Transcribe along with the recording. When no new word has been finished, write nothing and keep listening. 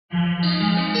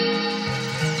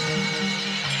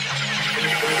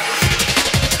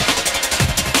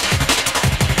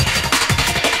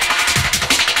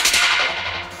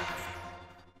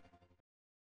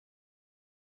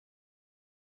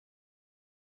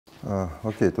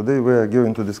Okay, today we are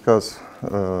going to discuss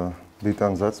Bethe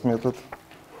Ansatz method.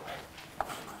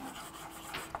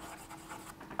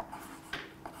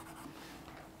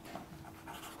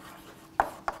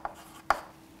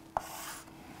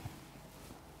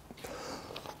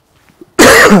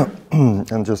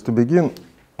 And just to begin,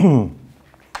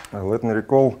 let me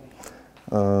recall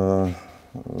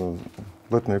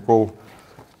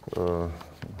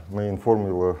main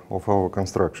formula of our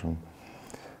construction.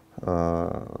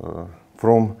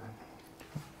 From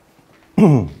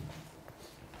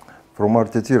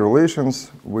RTT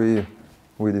relations, we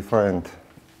defined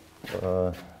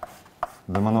the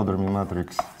monodromy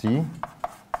matrix T,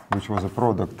 which was a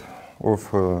product of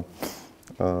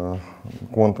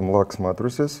quantum Lax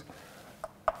matrices.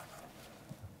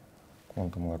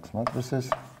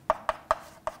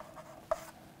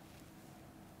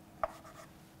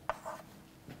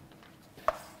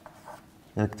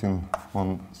 Acting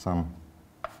on some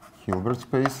Hilbert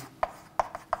space.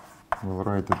 We'll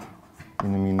write it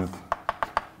in a minute.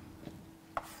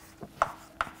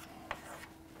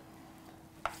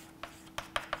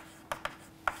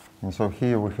 And so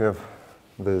here we have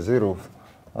the zeroth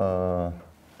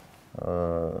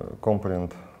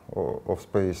component of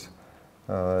space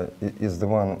is the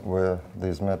one where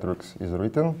this matrix is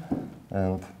written,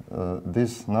 and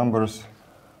these numbers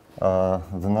are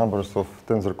the numbers of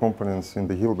tensor components in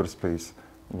the Hilbert space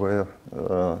where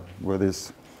the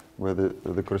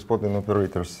corresponding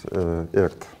operators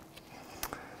act.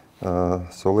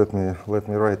 So let me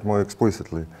write more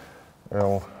explicitly.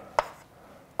 Li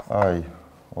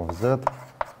of z.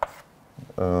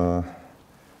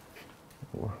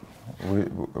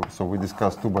 So we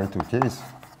discussed 2x2 case,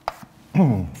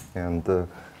 and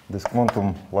this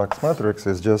quantum Lax matrix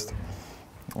is just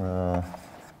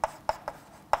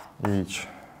H,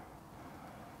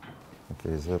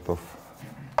 okay, z of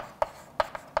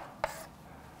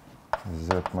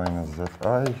z minus zi,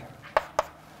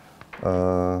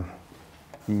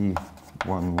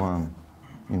 E11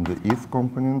 in the ith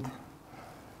component.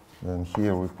 Then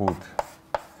here we put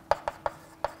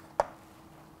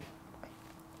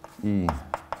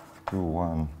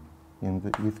E21 in the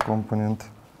ith component.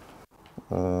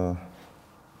 Here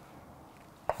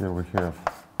we have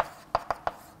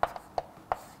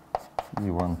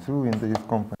E12 in the ith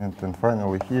component, and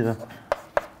finally here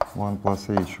 1 plus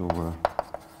h over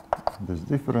this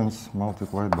difference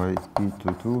multiplied by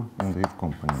E22 in the ith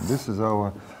component. This is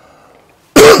our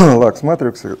Lax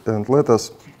matrix, and let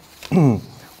us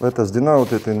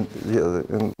denote it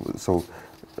so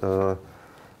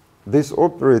these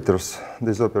operators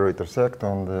act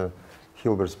on the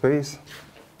Hilbert space,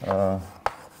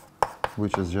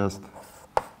 which is just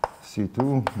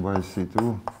C2 by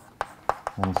C2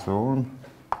 and so on,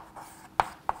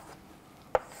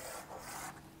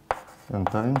 n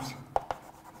times.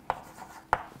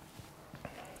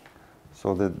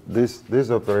 So that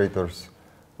these operators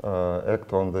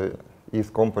act on the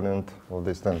ith component of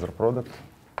this tensor product.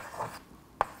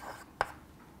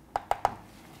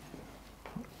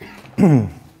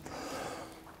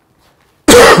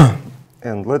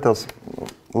 And let us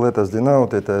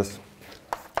denote it as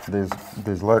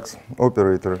this Lax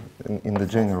operator in the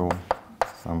general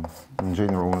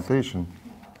notation,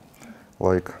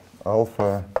 like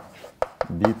alpha,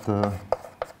 beta,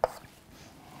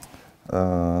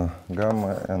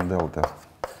 gamma, and delta.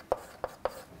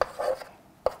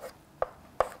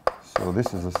 So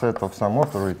this is a set of some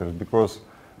operators, because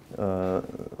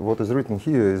what is written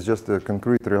here is just a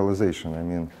concrete realization. I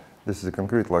mean, this is a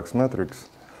concrete Lax matrix,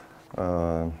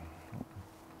 and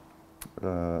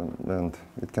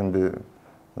it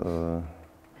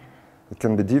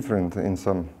can be different in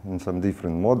some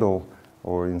different model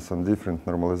or in some different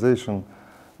normalization.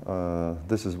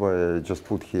 This is why I just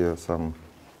put here some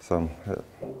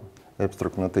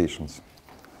abstract notations.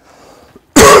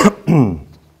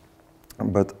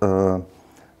 But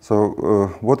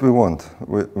what we want?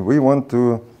 We want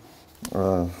to.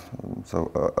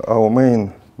 Our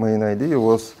main idea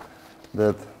was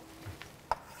that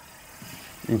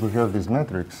if we have this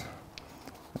matrix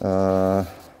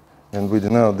and we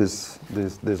denote this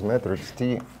matrix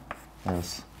T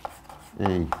as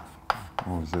A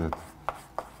of Z,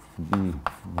 B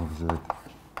of Z,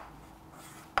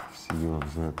 C of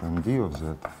Z, and D of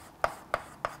Z,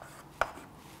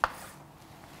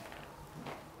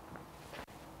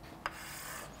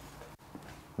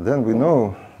 then we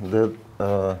know that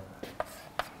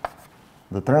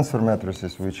the transfer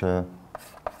matrices, which are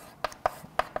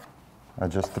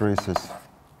just traces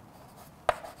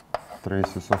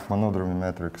of monodromy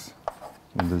matrix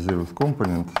in the zeroth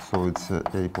component, so it's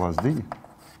A plus D.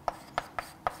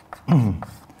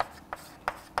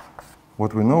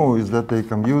 what we know is that they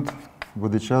commute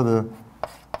with each other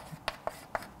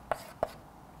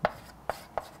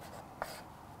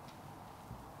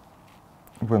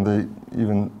when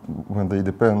they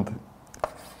depend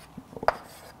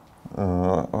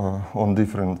on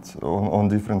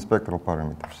different spectral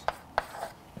parameters.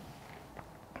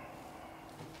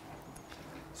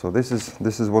 So this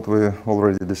is what we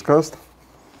already discussed,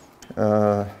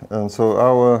 and so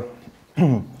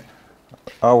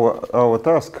our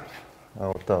task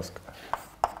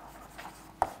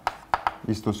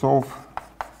is to solve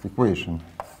equation,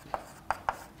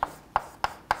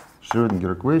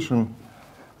 Schrödinger equation.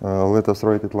 Let us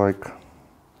write it like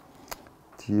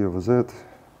T of Z,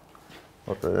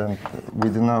 and we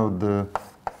denote the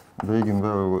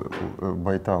eigenvalue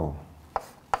by tau.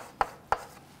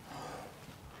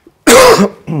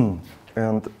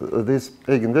 And these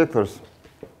eigenvectors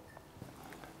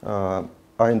are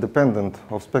independent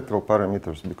of spectral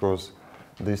parameters because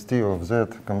this T of Z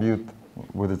commute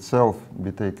with itself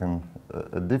be taken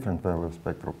a different value of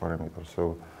spectral parameters.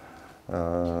 So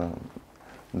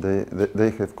they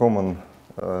have common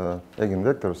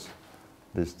eigenvectors,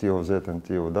 this T of Z and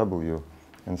T of W.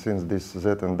 And since this Z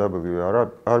and W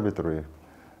are arbitrary,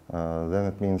 then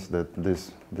it means that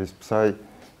this psi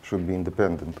should be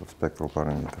independent of spectral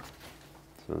parameter.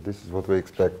 So this is what we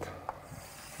expect.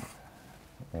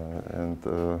 And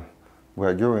we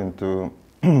are going to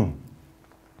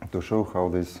to show how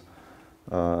this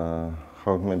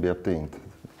how it may be obtained.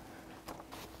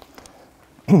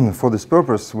 For this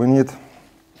purpose, we need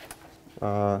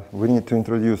to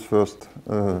introduce first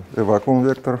a vacuum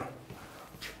vector.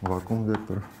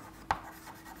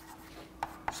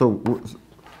 So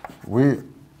we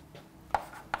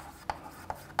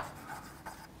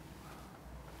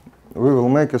will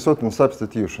make a certain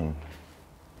substitution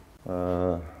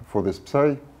for this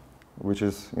psi, which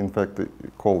is in fact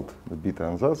called the Bethe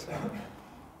Ansatz.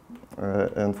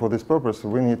 And for this purpose,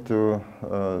 we need to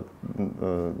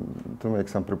make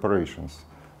some preparations.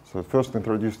 So first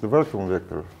introduce the vacuum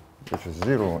vector, which is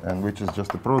 0, and which is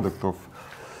just a product of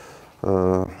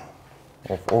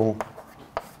all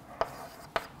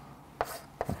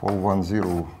 1,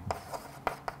 0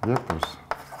 vectors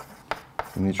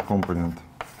in each component.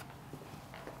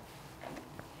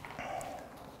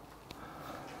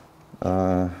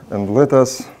 And let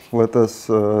us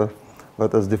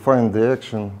define the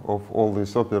action of all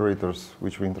these operators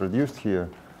which we introduced here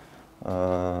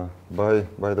by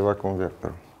the vacuum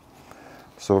vector.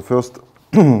 So first,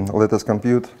 let us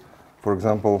compute, for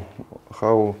example,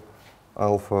 how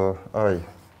alpha I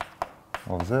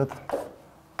of Z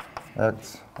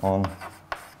acts on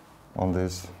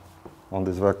this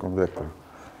vacuum vector.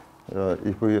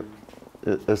 If we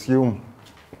assume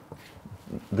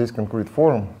this concrete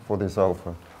form for this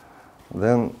alpha,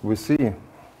 then we see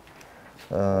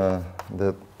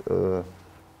that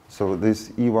so this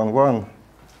E11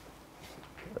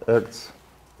 acts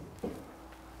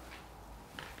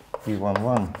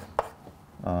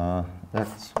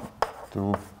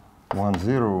to 1,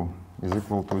 0 is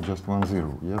equal to just 1,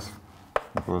 0. Yes,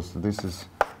 because this is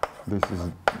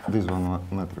this one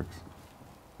matrix.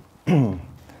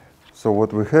 So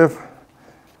what we have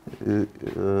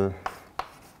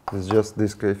is just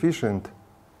this coefficient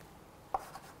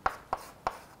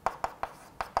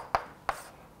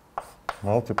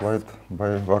multiplied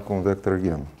by vacuum vector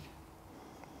again.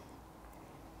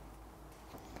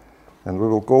 And we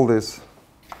will call this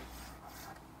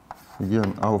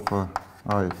again alpha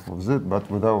I of Z, but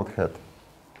without hat.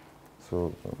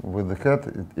 So with the hat,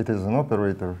 it is an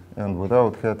operator, and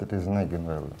without hat, it is an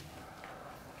eigenvalue.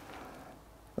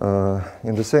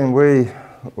 In the same way,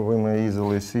 we may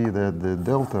easily see that the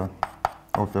delta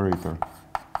operator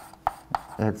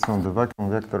acts on the vacuum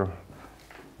vector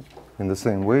in the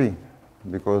same way,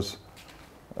 because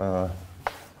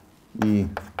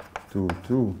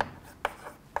E22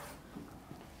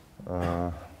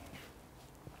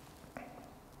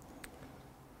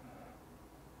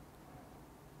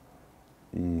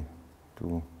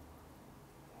 E22,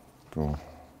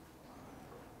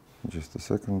 just a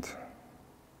second.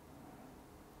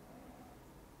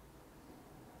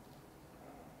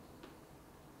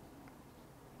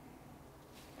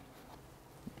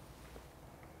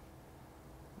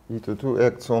 E22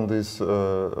 acts on this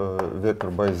vector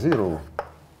by 0,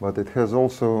 but it has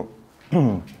also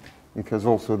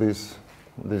this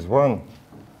one.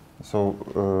 So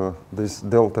this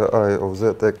delta I of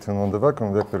Z acting on the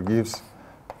vacuum vector gives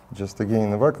just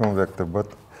again a vacuum vector.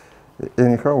 But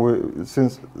anyhow, this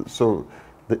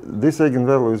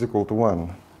eigenvalue is equal to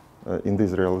 1 in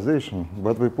this realization.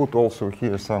 But we put also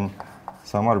here some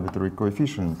arbitrary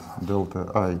coefficient delta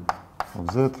I of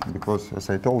z, because, as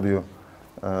I told you,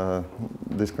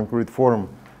 this concrete form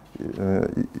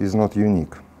is not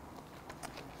unique.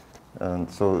 And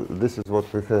so this is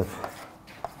what we have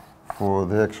for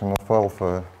the action of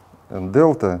alpha and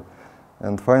delta.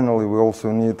 And finally, we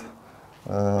also need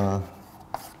a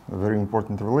very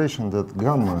important relation that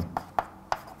gamma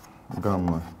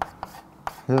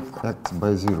hat acts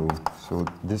by zero. So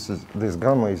this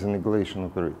gamma is a negation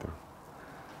operator.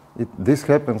 This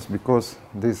happens because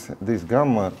this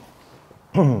gamma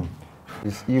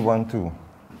is E12,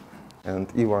 and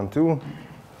E12,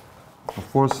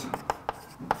 of course,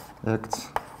 acts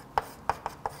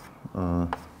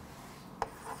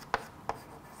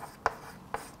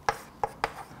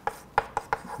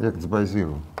by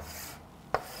zero.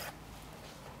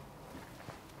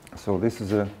 So this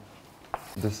is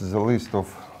a list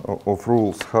of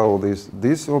rules how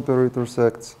this operators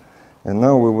acts, and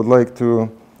now we would like to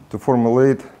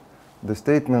formulate the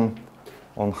statement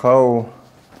on how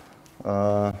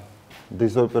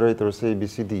these operators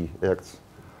ABCD acts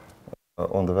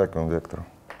on the vacuum vector.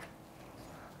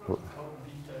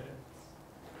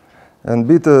 And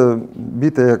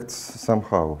beta acts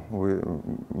somehow.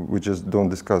 We just don't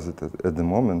discuss it at the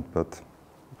moment, but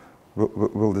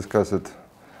we'll discuss it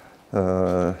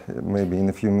maybe in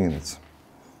a few minutes.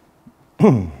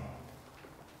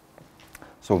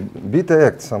 So beta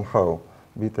acts somehow.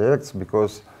 Beta acts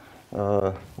because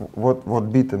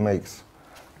what beta makes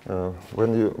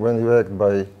when you act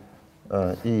by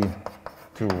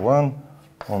E21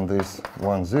 on this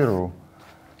 1, 0,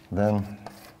 then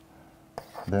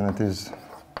it is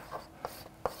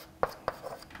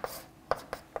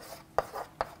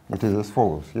as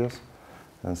follows, yes?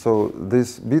 And so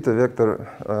this beta vector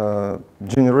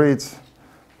generates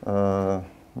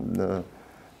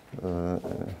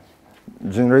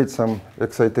some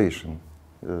excitation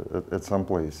at some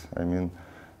place. I mean,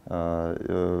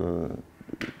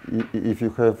 if you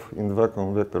have in the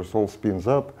vacuum vectors all spins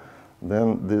up,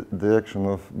 then the action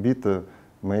of beta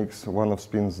makes one of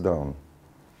spins down.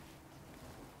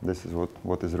 This is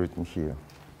what is written here.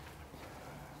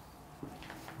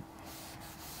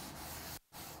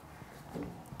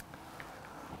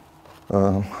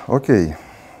 Okay,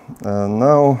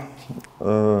 now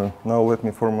let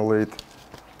me formulate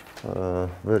a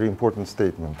very important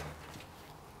statement.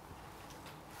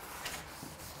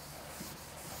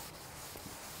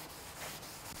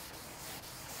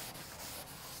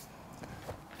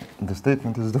 The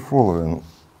statement is the following.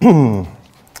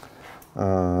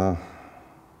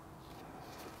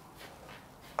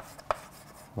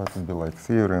 Let it be like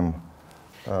theorem.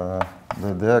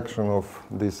 The action of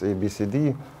this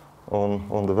ABCD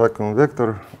on the vacuum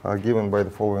vector are given by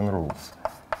the following rules.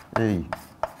 A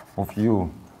of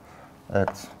u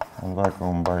acts on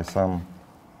vacuum by some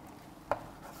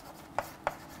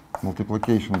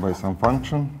multiplication by some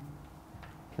function.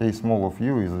 A small of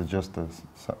u is just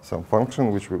some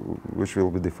function which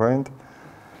will be defined.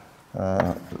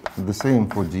 The same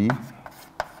for D.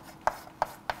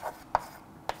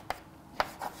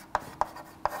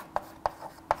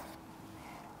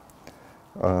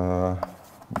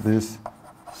 This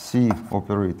C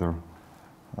operator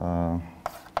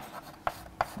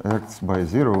acts by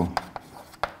zero,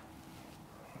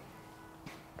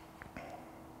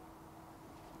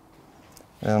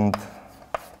 and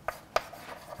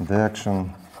the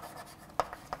action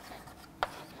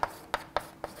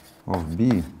of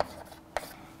B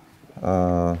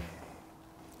on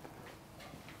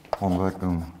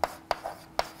vacuum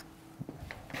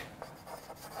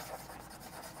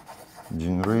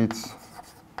generates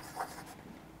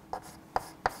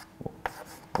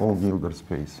all Gilbert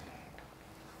space.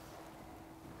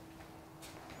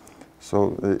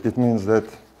 So it means that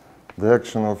the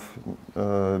action of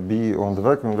B on the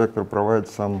vacuum vector provides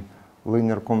some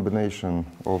linear combination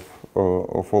of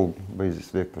all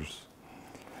basis vectors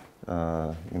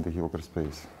in the Hilbert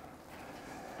space.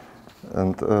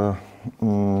 And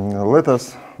let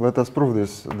us prove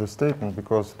this statement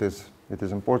because it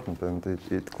is important and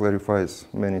it clarifies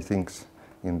many things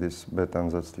in this Bethe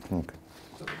Ansatz technique.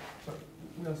 So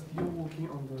you're working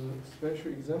on the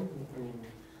special example in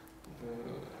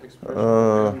the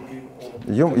expression.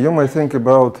 You may think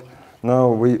about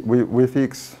now we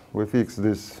fix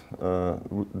these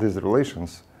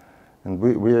relations, and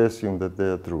we assume that they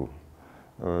are true.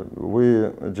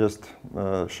 We just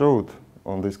showed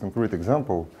on this concrete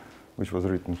example, which was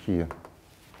written here.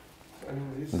 I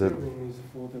mean, this theorem is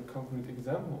for the concrete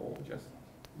example or just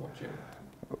not general?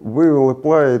 We will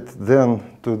apply it then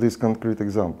to this concrete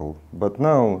example. But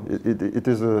now it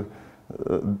is a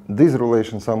these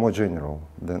relations are more general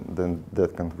than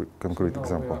that concrete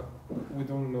example. We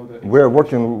don't know the. We are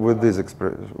working with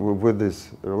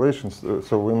these relations,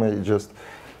 so we may just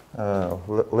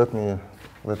let me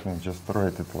just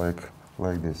write it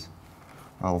like this.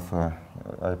 Alpha,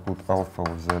 I put alpha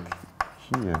of z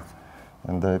here,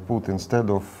 and I put, instead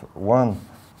of 1,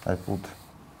 I put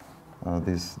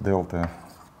this delta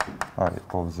I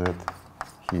of z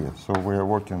here. So we are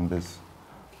working this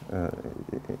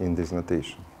in this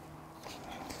notation.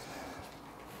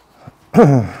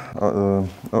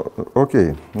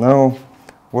 Okay, now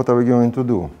what are we going to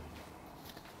do?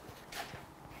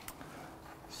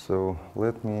 So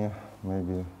let me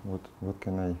maybe, what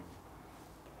can I,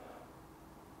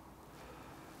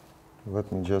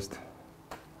 let me just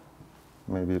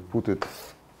maybe put it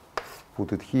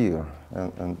here,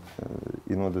 and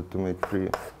in order to make free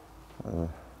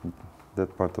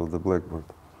that part of the blackboard.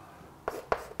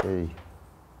 A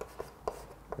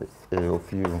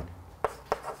of u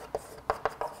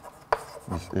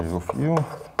is A of u,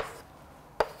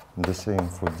 the same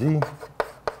for D.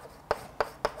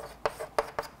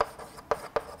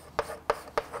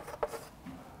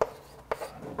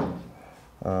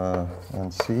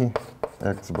 And C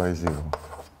acts by 0.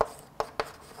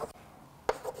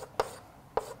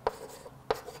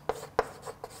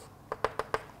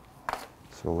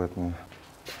 So let me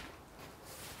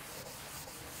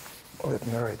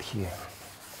write here.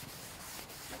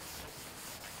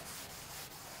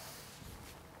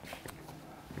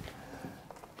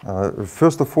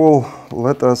 First of all,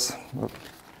 let us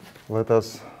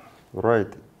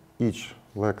write each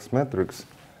lax matrix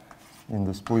in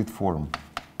the split form.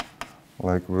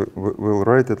 Like we'll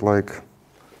write it like,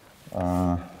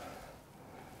 and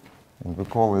we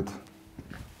call it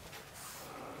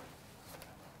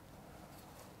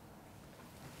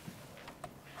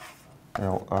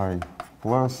Li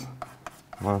plus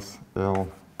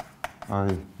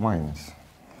Li minus.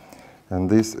 And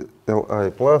this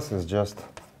Li plus is just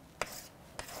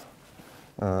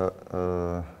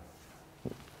the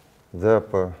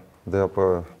upper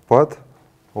part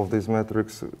of this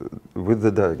matrix with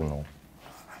the diagonal.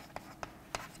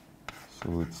 So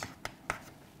it's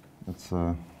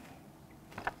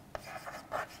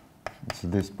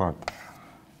this part,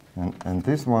 and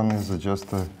this one is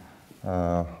just a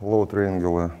low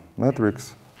triangular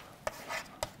matrix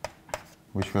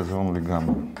which has only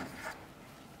gamma.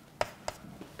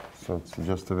 So it's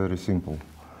just a very simple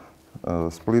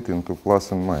split into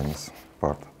plus and minus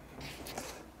part.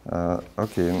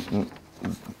 Okay,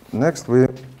 next we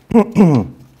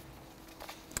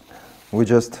we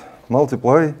just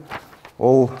multiply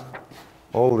all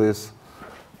this.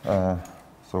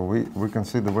 So we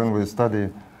consider, when we study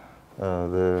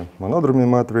the monodromy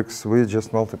matrix, we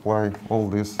just multiply all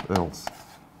these L's,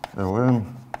 Ln,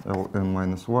 Ln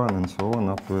minus 1, and so on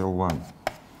up to L1.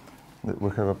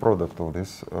 We have a product of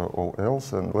this all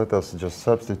L's, and let us just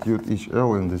substitute each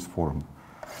L in this form.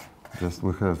 Just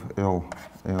we have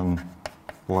Ln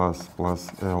plus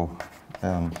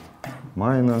Ln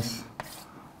minus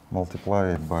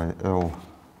multiplied by Ln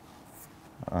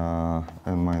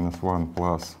minus 1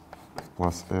 plus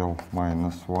L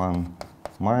minus 1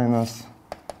 minus,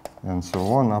 and so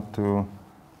on up to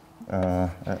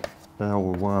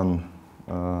L1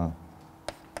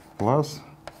 plus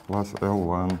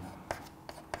L1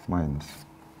 minus.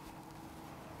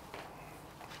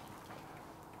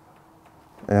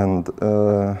 And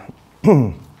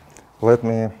let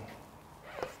me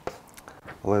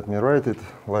write it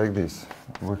like this.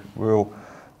 We'll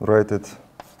write it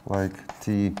like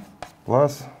T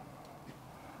plus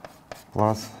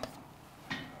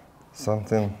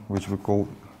something which we call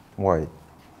Y.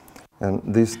 And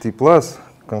this T plus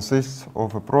consists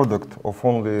of a product of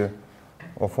only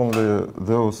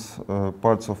those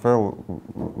parts of L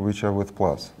which are with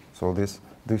plus. So this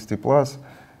T plus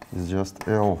is just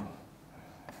L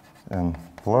n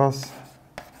plus,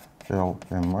 L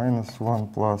n minus 1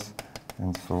 plus,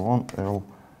 and so on,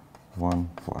 L1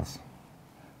 plus,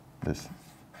 this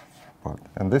part.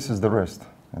 And this is the rest,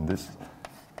 and this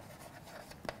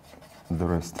the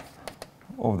rest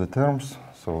of the terms.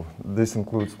 So this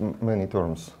includes many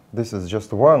terms. This is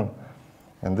just 1,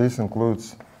 and this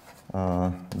includes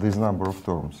this number of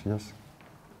terms, yes?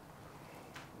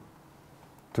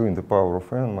 2 in the power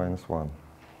of n minus 1.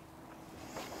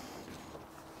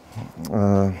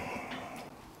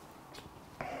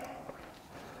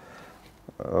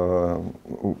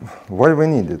 Why we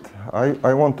need it?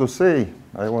 I want to say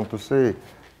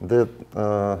that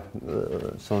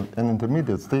so an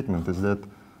intermediate statement is that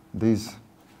this,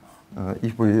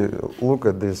 if we look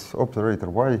at this operator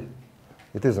y,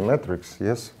 it is a matrix,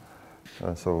 yes,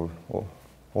 So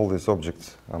all these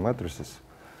objects are matrices.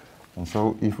 And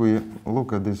so if we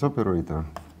look at this operator,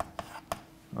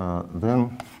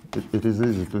 then it is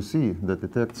easy to see that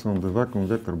it acts on the vacuum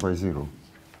vector by 0.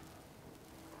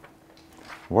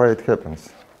 Why it happens?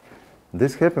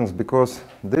 This happens because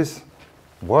this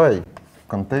y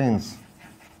contains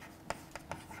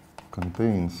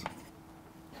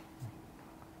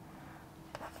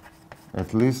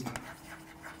at least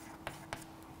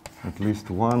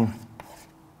one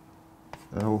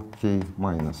Lk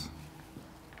minus.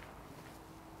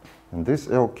 And this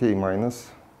Lk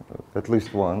minus, at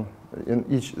least one, in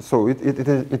each, so it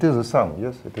is a sum,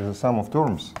 yes? It is a sum of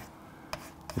terms.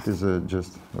 It is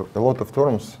just a lot of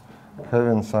terms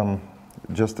having some,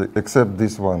 just except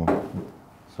this one.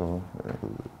 So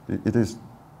it is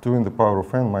 2 in the power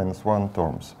of n minus 1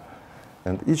 terms.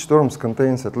 And each terms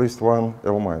contains at least one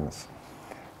L minus.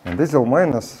 And this L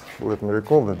minus, let me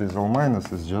recall that this L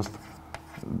minus is just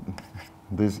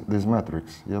this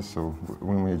matrix, yes? So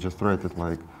we may just write it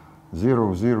like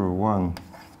 0, 0, 1,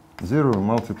 0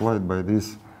 multiplied by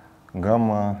this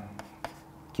gamma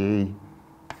k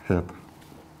hat.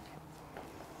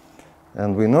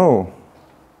 And we know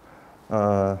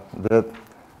that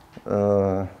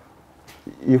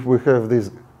if we have this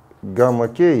gamma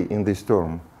k in this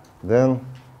term, then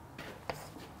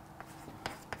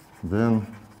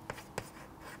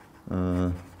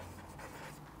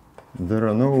there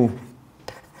are no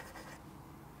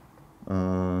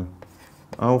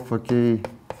alpha k,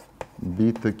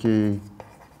 beta k,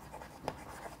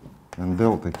 and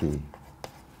delta k.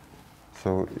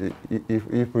 So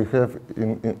if we have,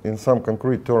 in some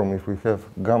concrete term, if we have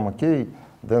gamma k,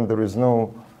 then there is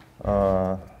no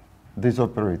these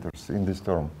operators in this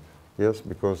term. Yes,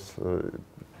 because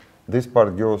this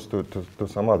part goes to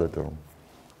some other term.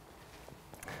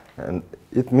 And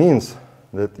it means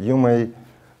that you may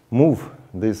move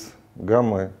this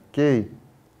gamma k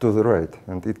to the right,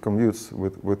 and it commutes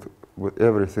with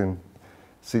everything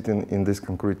sitting in this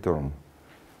concrete term.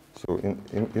 So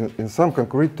in some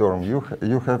concrete term,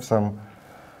 you have some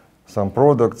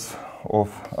products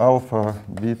of alpha,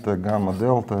 beta, gamma,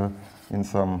 delta in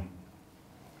some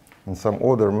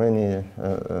order many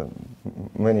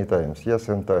times, yes,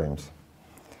 n times.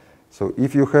 So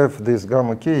if you have this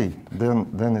gamma k,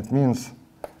 then it means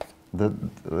that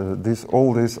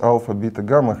all these alpha, beta,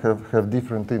 gamma have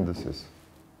different indices.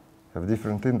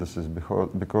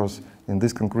 Because in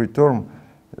this concrete term,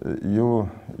 you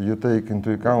take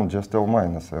into account just L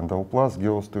minus, and L plus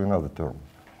goes to another term.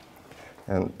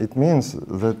 And it means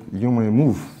that you may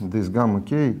move this gamma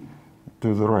k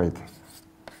to the right,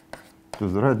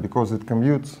 because it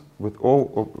commutes with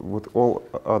all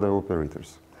other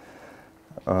operators.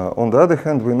 On the other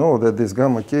hand, we know that this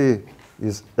gamma k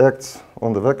acts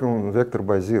on the vacuum vector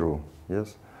by 0.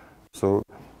 Yes, so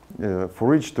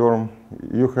for each term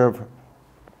you have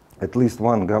at least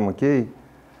one gamma k,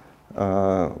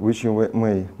 which you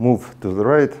may move to the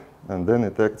right, and then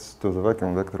it acts to the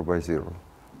vacuum vector by 0.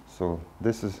 So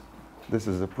this is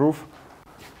the proof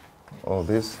of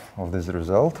this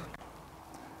result,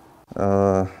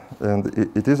 and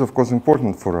it is of course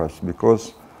important for us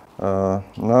because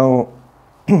now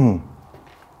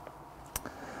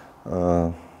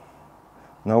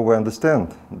now we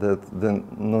understand that the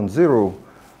non-zero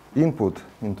input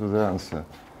into the answer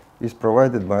is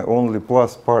provided by only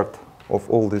plus part of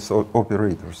all these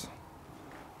operators.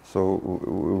 So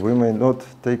we may not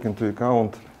take into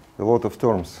account a lot of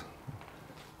terms,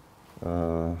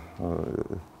 a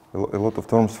lot of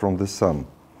terms from this sum.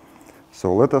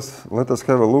 So let us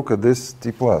have a look at this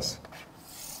T plus.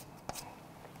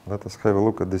 Let us have a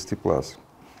look at this T plus.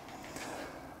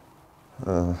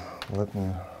 Let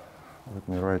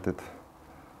me write it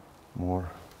more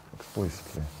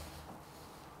explicitly.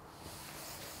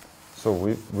 So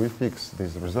we fix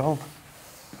this result,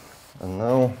 and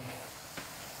now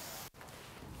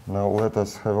let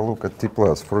us have a look at T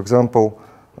plus. For example,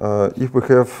 if we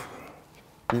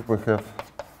have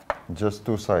just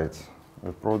two sides,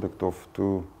 a product of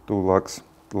two Lux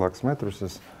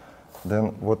matrices, then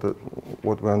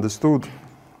what we understood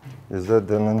is that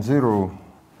the non-zero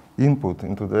input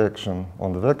into the action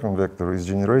on the vacuum vector is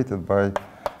generated by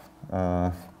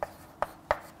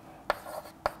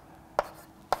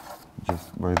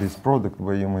just by this product,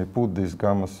 where you may put these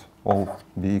gammas all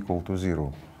be equal to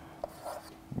 0.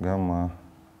 Gamma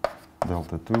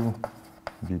delta 2,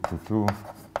 beta 2,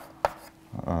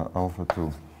 alpha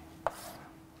 2.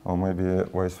 Or maybe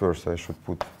vice versa, I should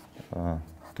put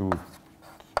 2,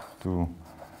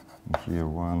 here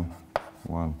 1,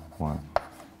 1, 1.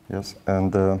 Yes,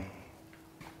 and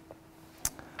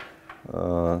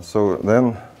so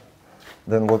then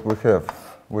then what we have?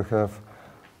 We have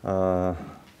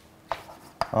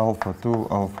alpha 2,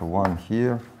 alpha 1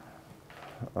 here.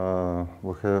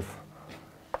 We have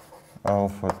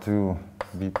alpha 2,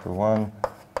 beta 1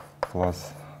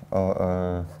 plus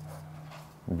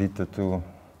beta 2,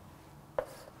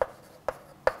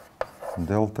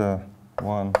 delta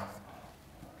 1.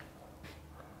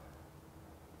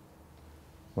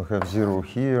 We have 0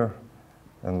 here,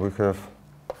 and we have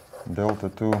delta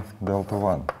 2, delta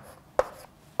 1.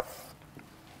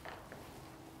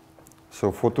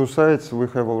 So for two sides, we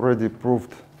have already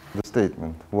proved the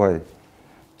statement. Why?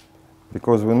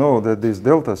 Because we know that these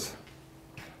deltas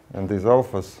and these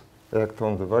alphas act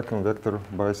on the vacuum vector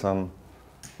by some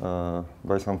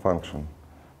function.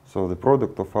 So the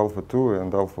product of alpha 2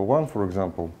 and alpha 1, for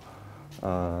example,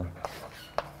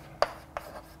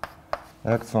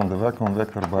 acts on the vacuum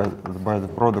vector by the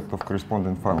product of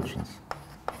corresponding functions.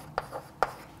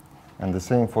 And the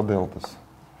same for deltas.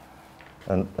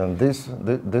 And this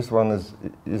one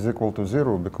is equal to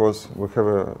 0 because we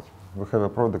have a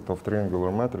product of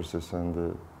triangular matrices,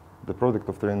 and the product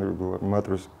of triangular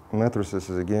matrices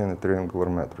is again a triangular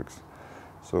matrix.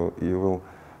 So you will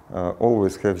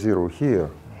always have 0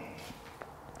 here.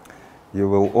 You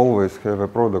will always have a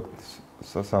product,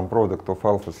 some product of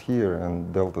alphas here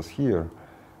and deltas here.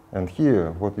 And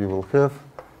here, what you will have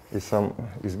is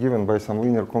given by some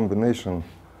linear combination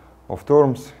of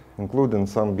terms, including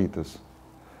some betas.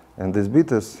 And these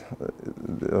betas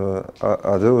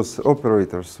are those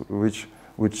operators which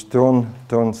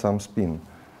turn some spin.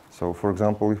 So, for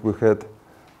example, if we had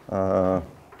a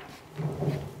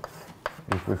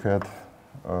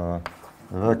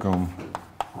vacuum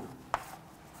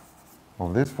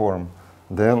of this form,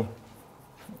 then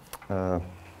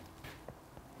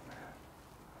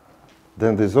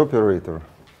this operator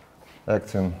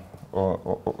acting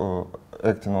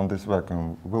on this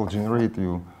vacuum will generate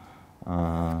you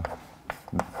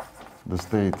the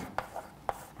state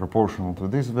proportional to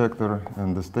this vector,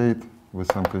 and the state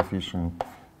with some coefficient,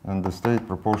 and the state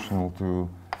proportional to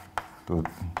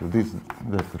this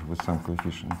vector with some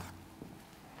coefficient.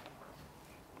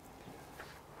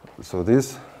 So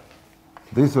this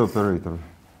operator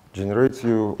generates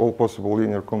you all possible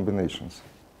linear combinations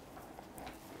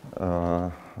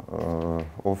of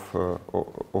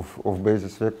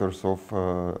basis vectors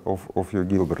of your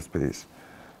Gilbert space.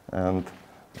 And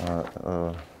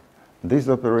these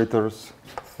operators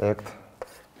act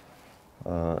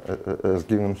as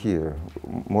given here.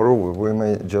 Moreover, we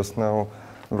may just now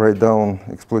write down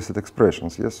explicit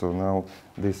expressions. Yes, so now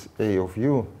this A of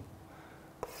u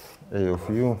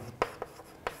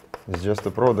is just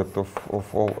a product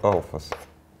of all alphas.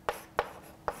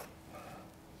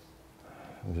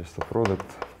 Just a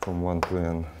product from 1 to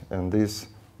n. And this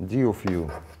D of u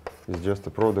is just a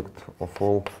product of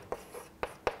all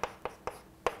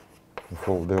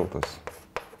deltas.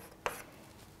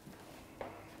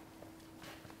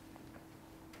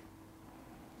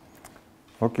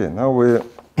 Okay, now we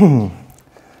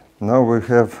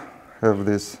have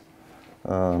this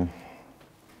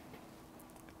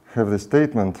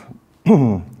statement,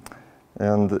 and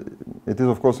it is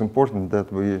of course important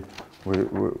that we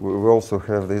also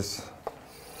have this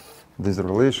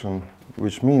relation,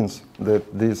 which means that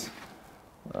this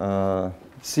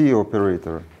C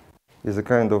operator is a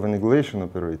kind of annihilation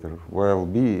operator, while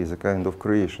B is a kind of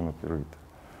creation operator.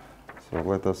 So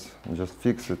let us just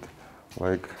fix it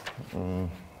like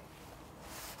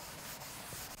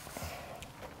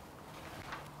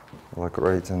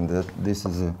writing that this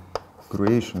is a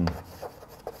creation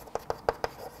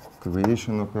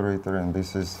operator, and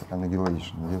this is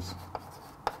annihilation. Yes.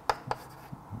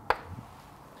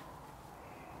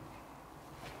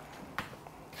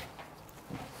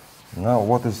 Now,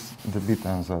 what is the Bethe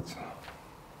Ansatz?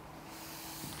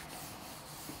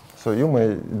 So you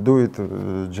may do it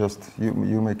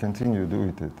you may continue doing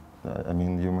it. I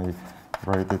mean, you may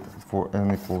write it for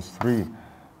n equals 3.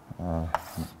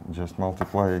 Just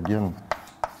multiply again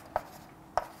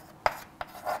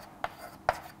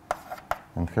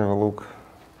and have a look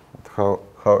at how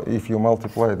if you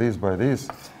multiply this by this,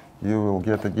 you will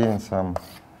get again some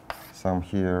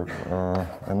here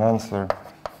an answer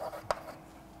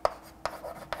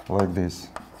like this: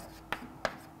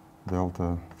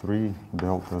 delta 3,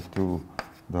 delta 2,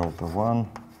 delta 1.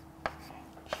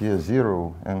 Here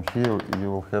 0, and here you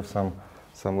will have some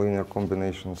linear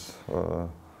combinations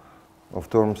of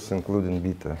terms, including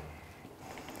beta.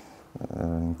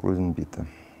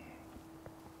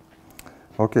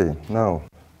 Okay, now,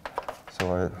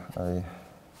 so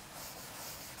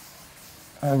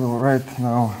I will write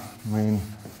now main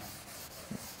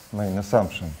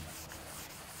assumption.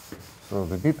 So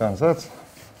the Bethe Ansatz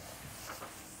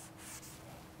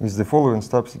is the following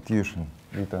substitution.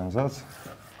 Bethe Ansatz,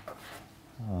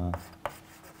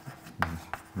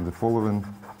 the following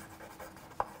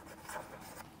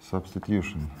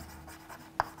substitution.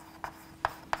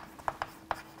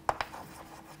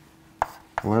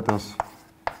 Let us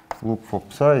look for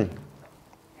psi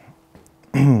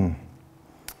be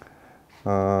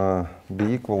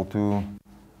equal to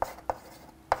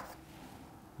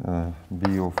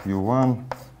B of U1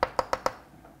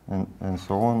 and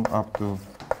so on up to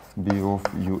B of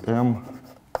UM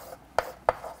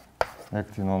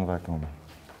acting on vacuum,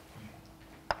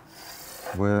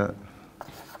 where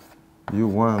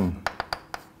U1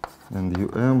 and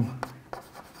UM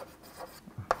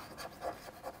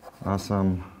are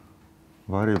some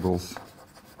variables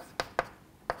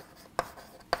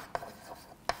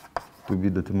to be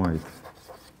determined,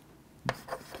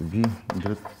 to be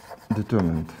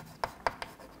determined.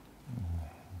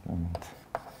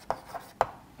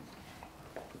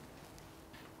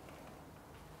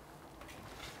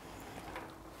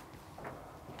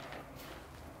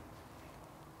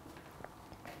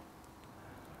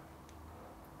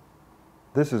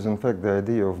 This is in fact the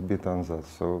idea of Bethe Ansatz.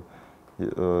 So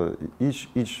each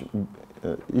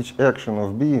action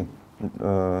of B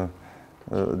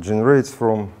generates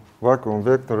from vacuum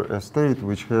vector a state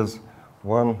which has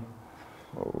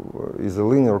is a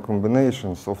linear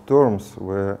combinations of terms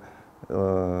where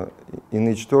in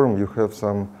each term you have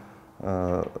some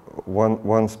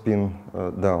one spin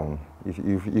down.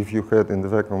 If you had in the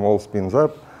vacuum all spins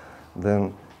up,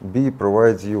 then B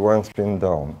provides you one spin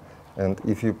down. And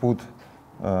if you put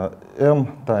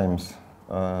M times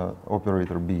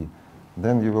operator B,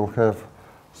 then you will have,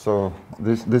 so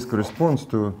this corresponds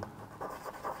to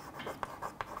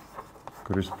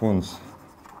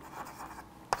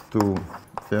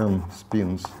M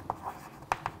spins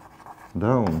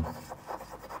down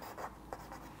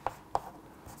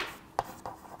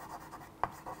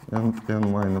and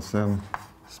N minus M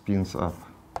spins up.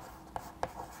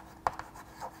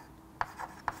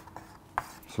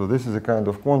 So this is a kind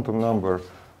of quantum number.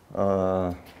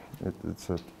 It's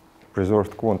a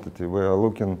preserved quantity. We are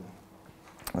looking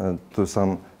to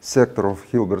some sector of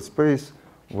Hilbert space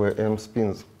where M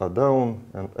spins are down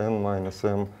and N minus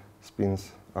M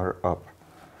spins are up.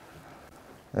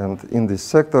 And in this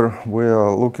sector, we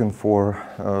are looking for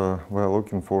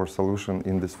solution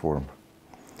in this form.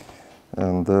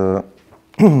 And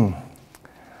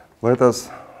let us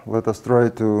try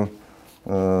to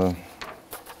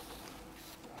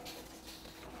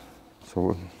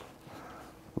so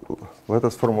let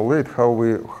us formulate how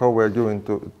we are going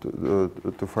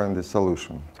to find the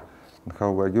solution, and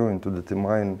how we are going to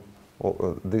determine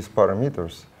these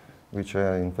parameters, which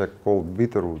are in fact called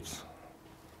beta roots.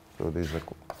 So these are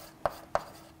called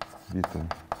beta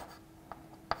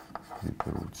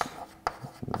roots,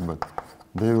 but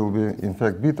they will be in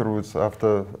fact beta roots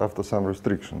after some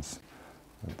restrictions.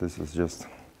 This is just.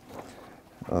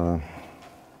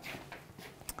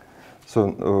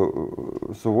 So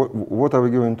what are we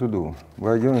going to do? We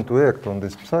are going to act on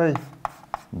this psi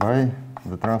by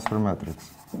the transfer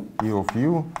matrix. E of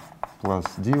u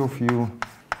plus d of u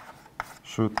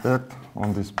should act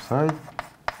on this psi.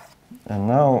 And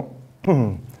now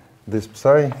this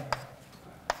psi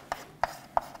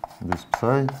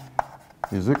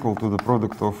is equal to the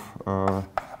product of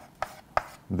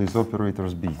these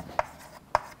operators B.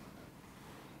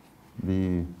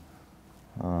 B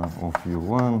of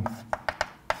u1,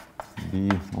 B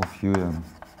of um.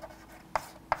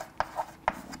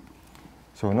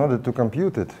 So in order to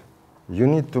compute it, you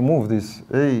need to move this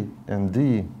A and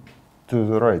D to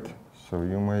the right. So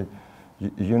you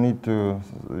need to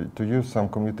use some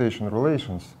commutation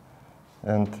relations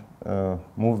and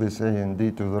move this A and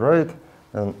D to the right.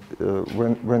 And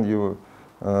when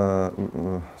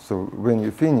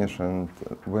you finish and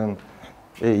when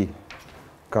A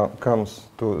comes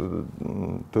to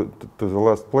the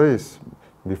last place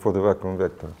before the vacuum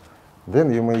vector,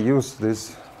 then you may use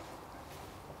these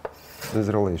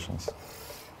relations.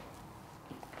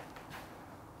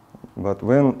 But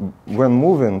when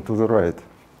moving to the right,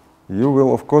 you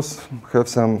will of course have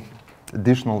some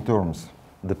additional terms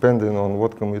depending on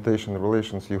what commutation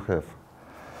relations you have.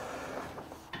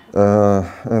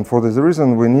 And for this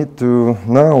reason, we need to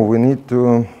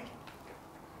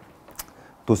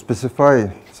specify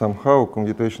somehow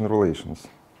commutation relations.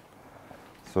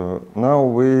 So now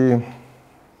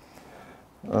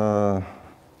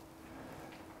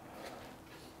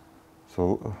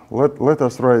let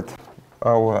us write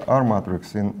our R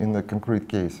matrix in a concrete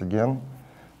case again.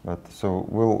 But so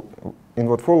in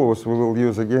what follows we will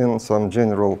use again some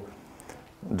general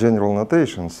general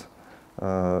notations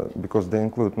because they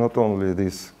include not only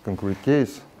this concrete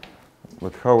case,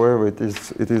 but however it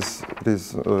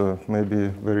is maybe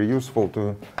very useful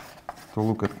to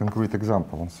look at concrete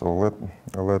examples. So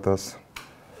let us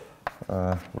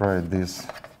write this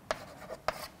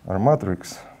R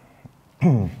matrix,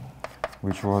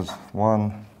 which was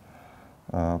 1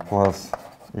 plus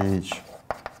H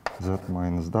Z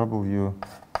minus W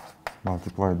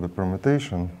multiplied by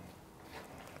permutation.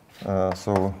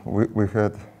 So we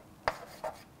had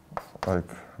like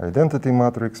identity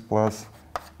matrix plus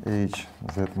H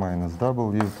Z minus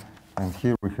W, and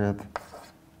here we had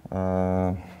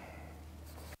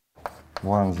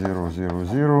 1 0 0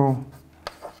 0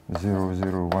 0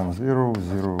 0 1 0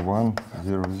 0 1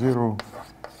 0 0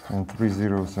 and 3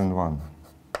 zeros and 1.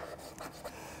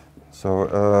 So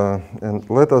and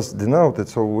let us denote it.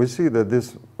 So we see that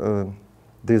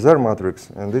these are matrix,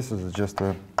 and this is just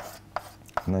an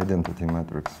identity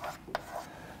matrix.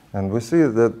 And we see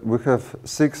that we have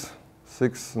six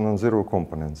non-zero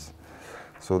components.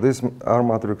 So this R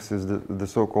matrix is the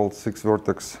so-called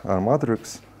 6-vertex R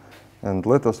matrix, and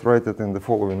let us write it in the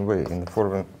following way, in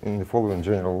the following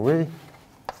general way.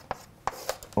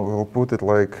 We'll put it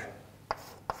like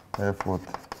F what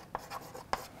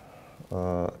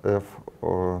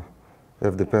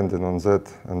F dependent on Z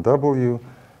and W,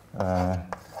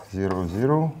 0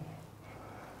 0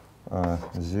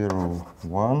 0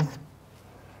 1.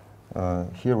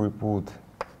 Here we put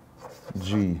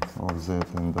G of Z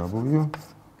and W,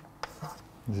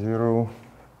 0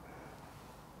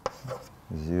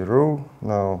 0.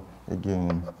 Now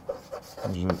again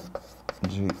G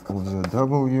of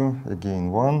ZW,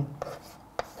 again 1.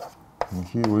 And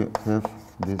here we have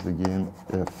this again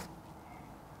F.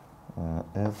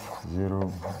 F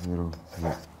 0 0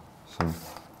 0. So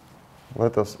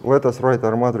let us write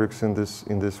our matrix in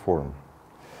this form.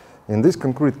 In this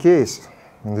concrete case,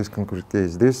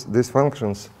 these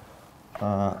functions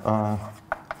are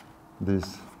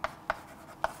this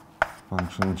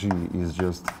function G is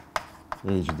just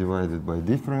H divided by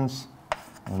difference,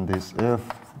 and this F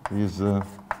is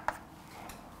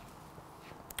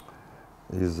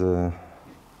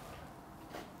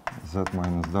Z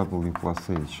minus W plus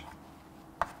H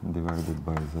divided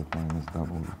by Z minus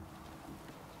W.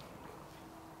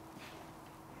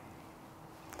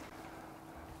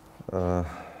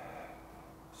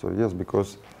 So yes,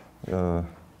 because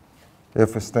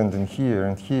F is standing here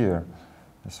and here,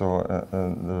 so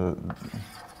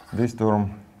this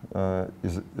term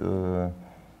is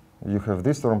you have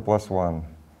this term plus 1.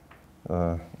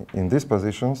 In these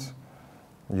positions,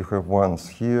 you have 1s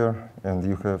here, and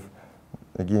you have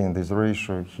again this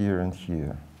ratio here and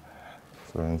here.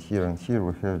 So and here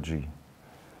we have G.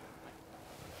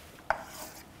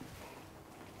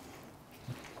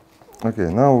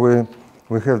 Okay, now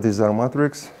we have this R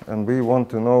matrix, and we want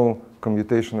to know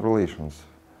commutation relations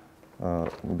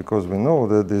because we know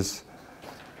that this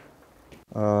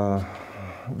R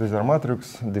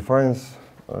matrix defines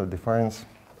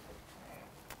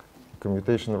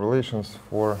commutation relations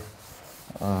for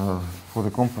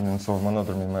the components of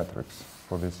monodromy matrix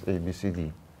for this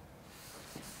ABCD.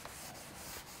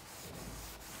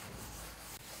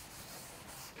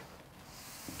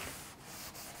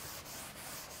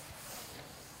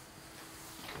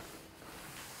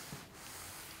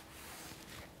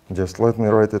 Just let me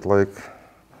write it like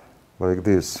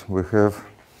this. We have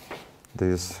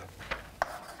this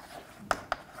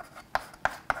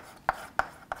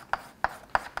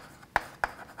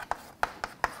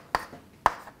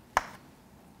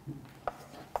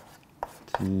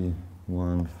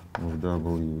T1 of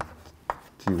W,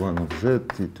 T1 of Z,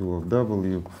 T2 of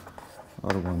W,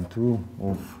 R12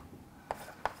 of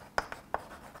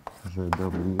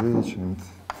ZWH, and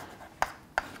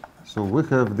so we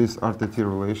have this RTT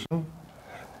relation,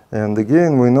 and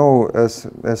again we know, as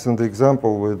in the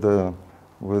example with the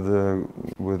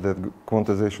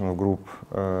quantizational group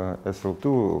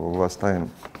SL2 last time,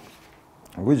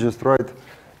 we just write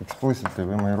explicitly.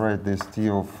 We may write this T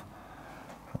of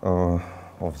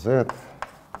Z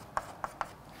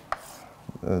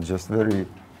just very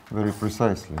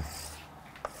precisely.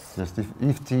 Just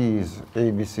if T is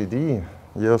ABCD,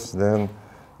 yes, then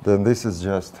this is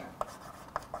just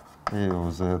A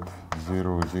of Z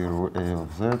 0 0 A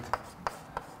of Z.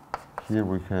 Here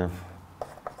we have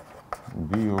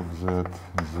B of Z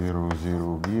 0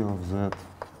 0 B of Z,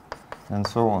 and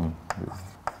so on.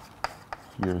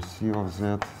 Here C of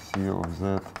Z 0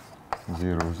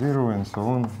 0 and so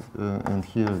on, and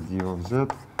here D of Z.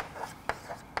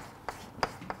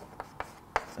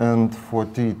 And for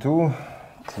T2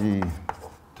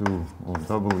 of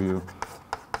W,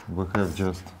 we have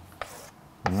just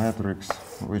a matrix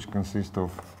which consists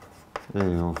of A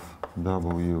of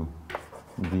W,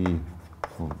 B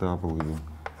of W,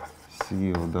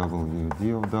 C of W,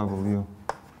 D of W.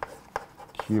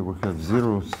 Here we have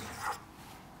zeros,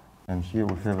 and here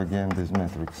we have again this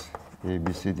matrix A,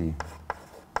 B, C, D.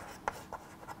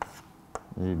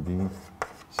 A, B,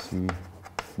 C,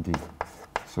 D.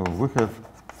 So we have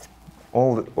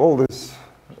all this,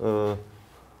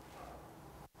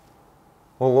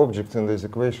 all objects in these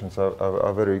equations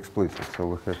are very explicit. So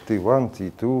we have T1,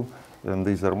 T2, and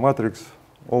these are matrices.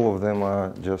 All of them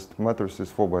are just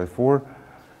matrices 4 by 4,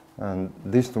 and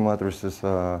these two matrices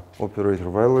are operator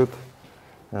valued,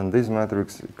 and this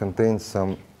matrix contains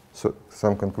some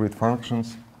concrete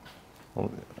functions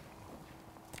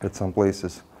at some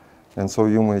places. And so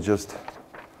you may just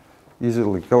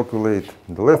easily calculate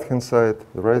the left-hand side,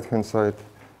 the right-hand side,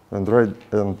 and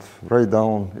write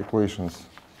down equations,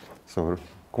 so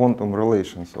quantum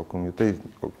relations or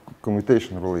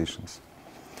commutation relations.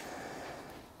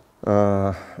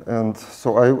 And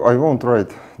so I won't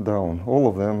write down all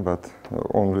of them, but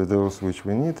only those which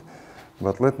we need.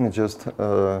 But let me just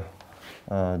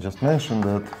mention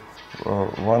that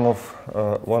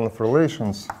one of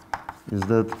relations is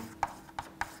that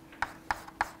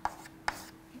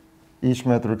each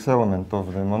matrix element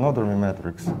of the monodromy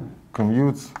matrix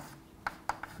commutes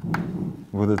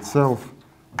with itself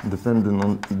depending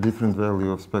on different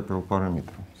value of spectral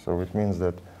parameter. So it means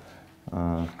that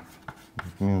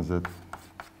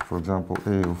for example,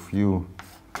 A of U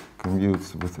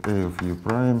commutes with A of U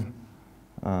prime,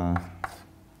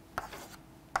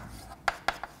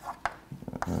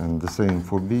 and the same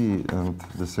for B, and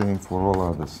the same for all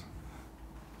others.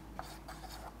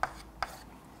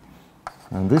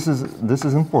 And this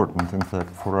is important, in fact,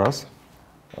 for us.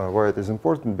 Why it is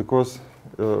important? Because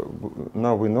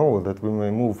now we know that we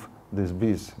may move these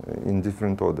B's in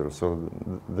different orders. So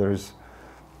there is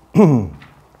the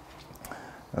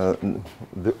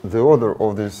order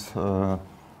of these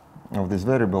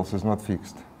variables is not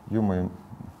fixed. You may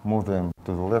move them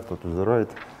to the left or to the right.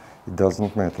 It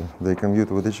doesn't matter. They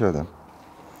commute with each other.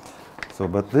 So,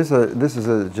 but this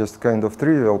is just kind of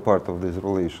trivial part of these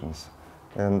relations.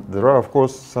 And there are, of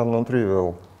course, some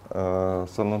non-trivial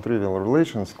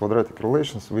relations, quadratic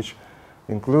relations, which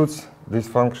includes these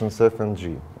functions f and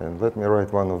g. And let me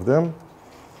write one of them,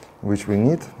 which we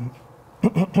need.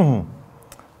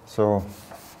 So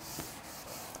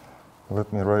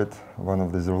let me write one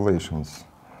of these relations.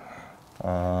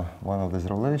 One of these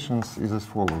relations is as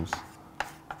follows: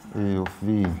 A of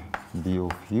v, b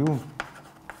of u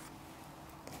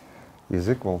is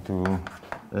equal to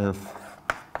f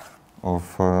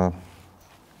of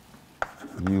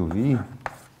uv,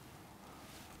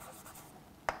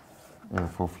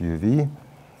 f of uv,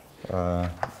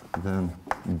 then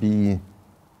b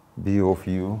of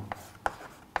u,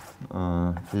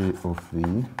 a of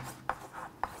v,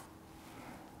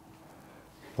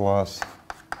 plus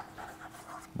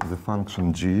the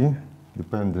function g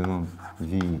depending on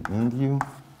v and u.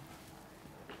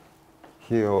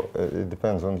 Here it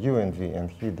depends on u and v, and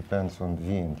here depends on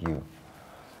v and u.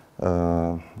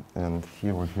 And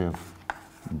here we have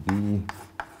b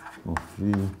of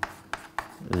v,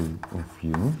 a of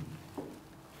u.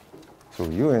 So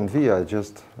u and v are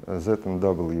just z and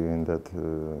w in that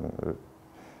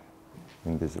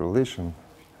in this relation.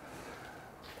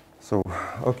 So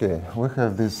okay, we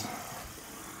have this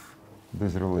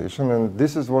relation, and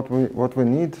this is what we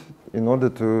need in order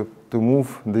to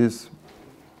move these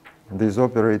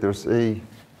operators A.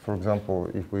 For example,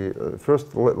 if we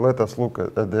first let us look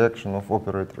at the action of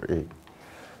operator A.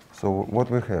 So what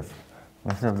we have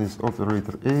this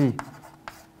operator A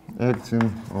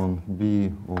acting on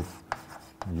B of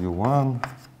U1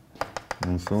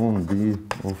 and so on B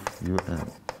of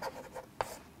UN.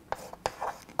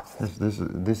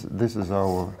 This is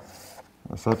our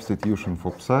substitution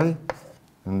for psi,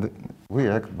 and we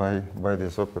act by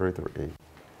this operator A.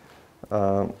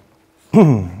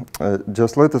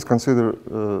 Just let us consider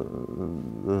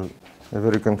a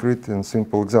very concrete and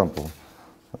simple example.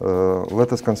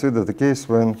 Let us consider the case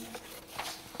when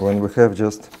we have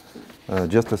just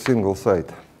a single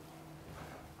site.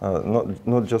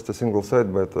 Not just a single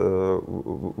site, but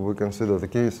we consider the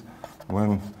case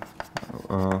when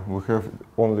we have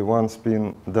only one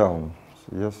spin down.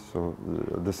 So yes, so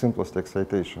the simplest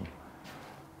excitation.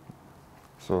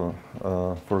 So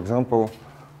for example,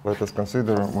 let us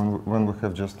consider when we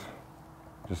have just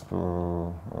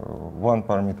one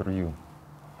parameter u.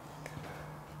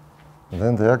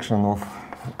 Then the action of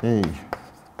A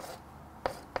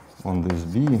on this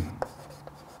B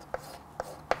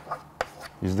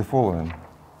is the following.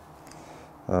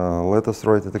 let us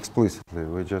write it explicitly.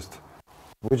 We just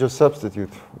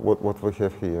substitute what we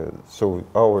have here. So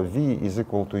our v is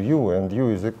equal to u, and u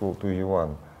is equal to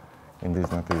u1 in this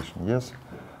notation. Yes.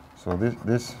 So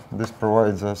this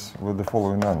provides us with the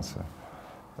following answer.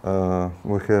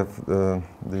 We have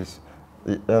this,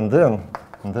 and then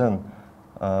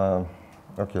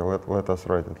okay, let us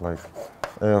write it like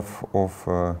f of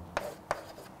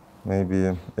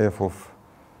maybe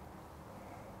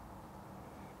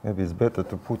it's better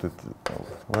to put it.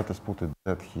 Let us put it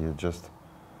that here. Just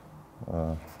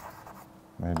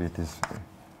maybe it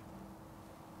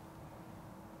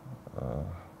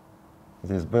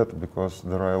is better because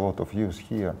there are a lot of u's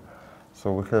here.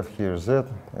 So we have here z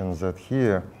and z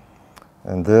here,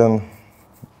 and then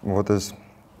what is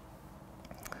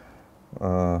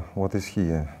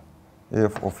here?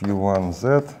 F of u1 z,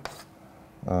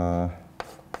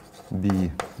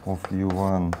 b of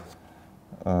u1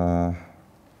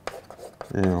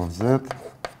 a of z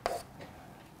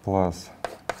plus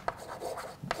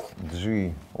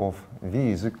g of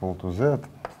v is equal to z,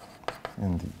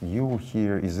 and u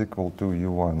here is equal to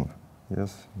u1.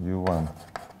 Yes, u1.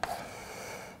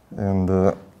 And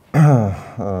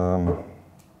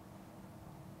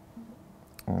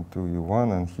to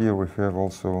u1, and here we have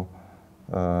also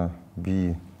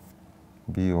b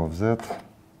of z,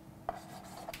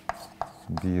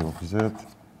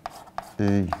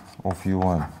 a of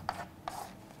u1.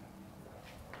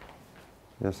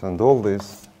 Yes, and all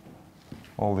this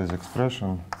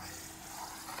expression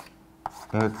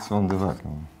acts on the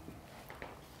vacuum.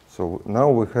 So now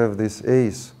we have these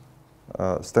a's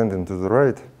standing to the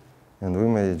right, and we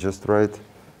may just write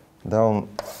down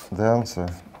the answer,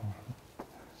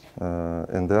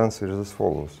 and the answer is as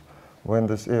follows. When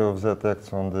this a of z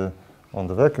acts on the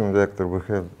vacuum vector, we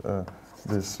have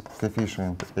this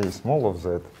coefficient a small of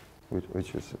z,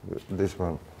 which is this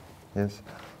one. Yes,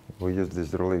 we use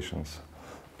these relations.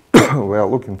 We are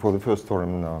looking for the first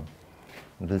term now.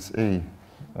 This a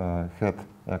hat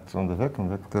acts on the vacuum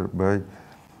vector by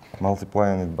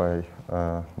multiplying it by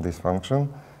this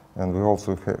function, and we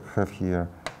also have here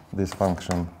this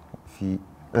function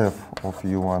f of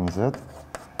u1z,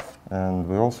 and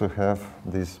we also have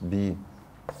this b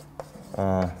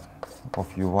of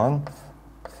u1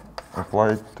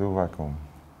 applied to vacuum.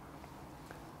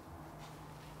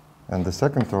 And the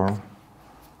second term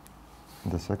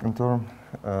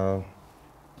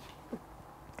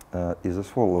is as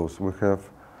follows. We have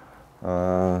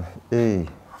a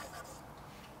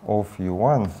of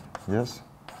u1, yes,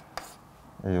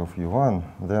 a of u1,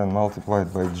 then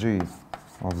multiplied by g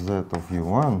of z of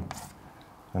u1,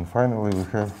 and finally we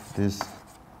have this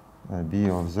b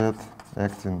of z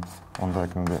acting on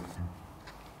vacuum vector.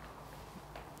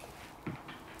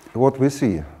 What we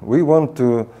see, we want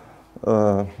to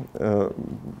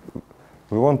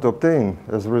obtain,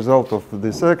 as a result of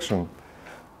this action,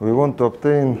 we want to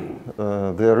obtain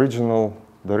the original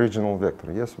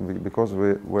vector. Yes, because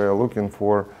we are looking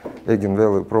for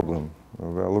eigenvalue problem.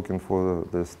 We are looking for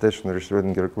the stationary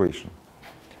Schrödinger equation.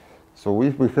 So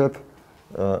if we had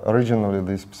originally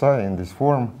this psi in this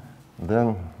form,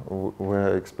 then we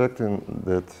are expecting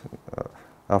that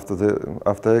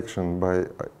after action by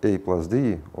a plus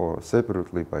d, or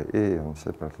separately by a and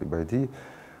separately by d,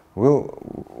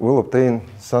 we'll obtain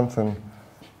something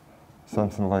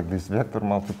like this vector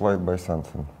multiplied by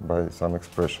something, by some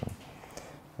expression.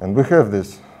 And we have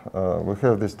this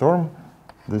term.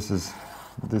 This is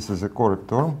a correct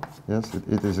term. Yes,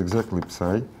 it is exactly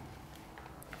psi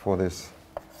for this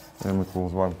m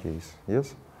equals 1 case.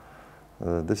 Yes,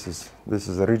 this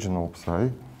is original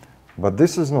psi, but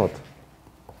this is not,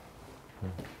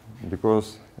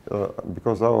 because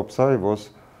our psi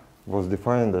was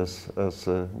defined as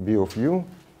b of u,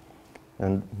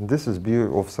 and this is b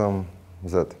of some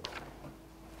z.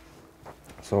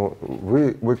 So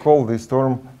we call this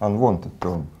term unwanted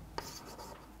term.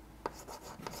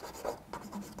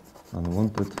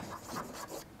 Unwanted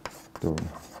term.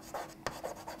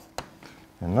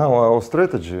 And now our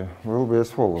strategy will be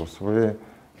as follows. We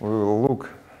will look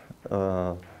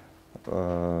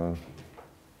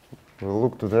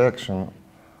to the action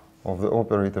of the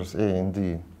operators a and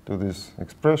d to this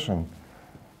expression,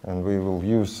 and we will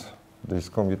use these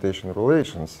commutation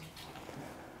relations,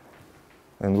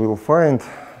 and we'll find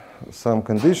some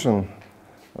condition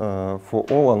for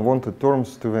all unwanted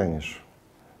terms to vanish.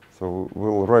 So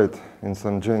we'll write in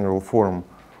some general form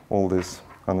all these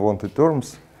unwanted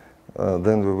terms,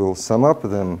 then we will sum up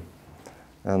them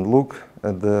and look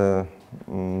at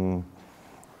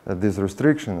this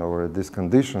restriction, or at this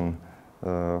condition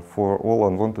for all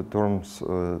unwanted terms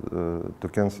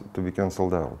to be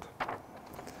cancelled out.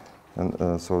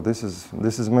 And so this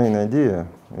is main idea,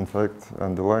 in fact,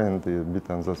 underlying the Bethe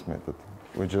Ansatz method.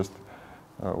 We just,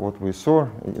 what we saw,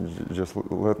 just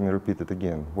let me repeat it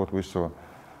again, what we saw,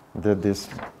 that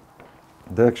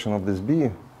the action of this B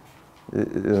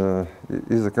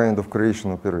is a kind of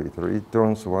creation operator. It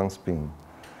turns one spin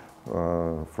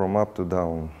from up to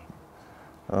down.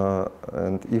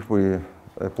 And if we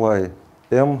apply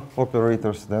M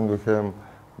operators, then we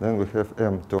have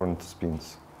M turned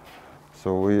spins.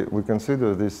 So we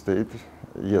consider this state,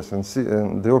 yes, and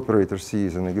the operator C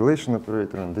is an annihilation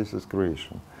operator, and this is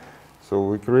creation. So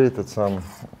we created some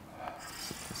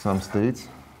states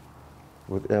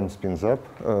with M spins up,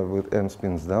 with M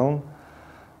spins down,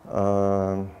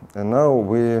 and now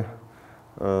we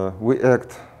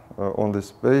act on this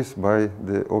space by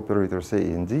the operators A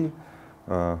and D,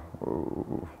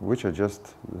 which are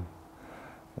just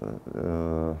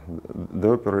the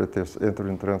operators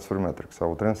entering transfer matrix.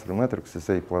 Our transfer matrix is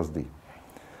A plus D.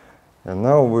 And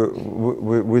now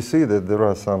we see that there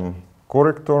are some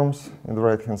correct terms in the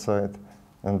right-hand side,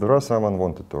 and there are some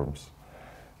unwanted terms.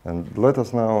 And let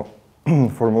us now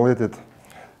formulate it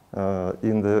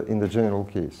in the general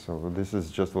case. So this is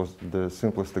just was the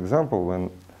simplest example when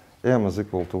M is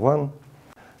equal to 1.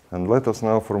 And let us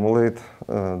now formulate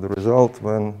the result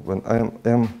when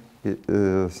M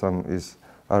some is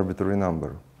arbitrary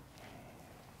number.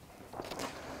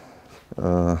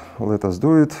 Let us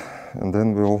do it, and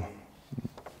then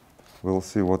we'll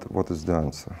see what is the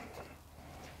answer.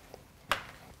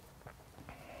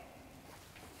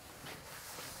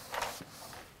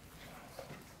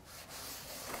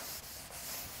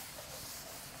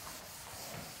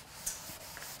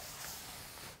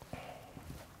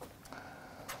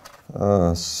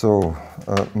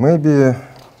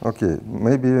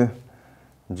 Maybe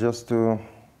just to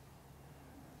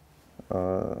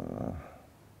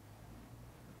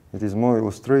it is more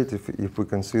illustrative if we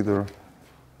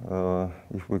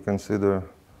consider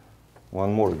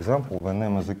one more example when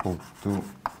M is equal to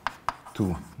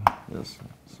 2. Yes.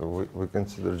 So we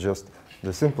consider just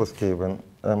the simplest case when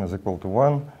M is equal to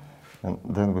 1, and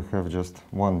then we have just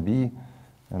 1B,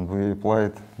 and we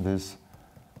applied this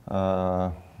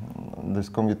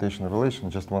commutation relation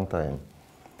just one time.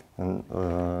 And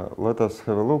let us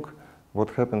have a look what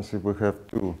happens if we have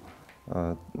two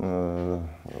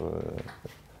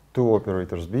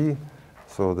operators B,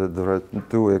 so that there are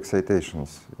two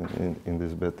excitations in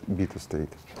this beta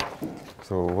state.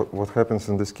 So what happens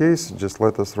in this case, just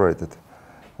let us write it.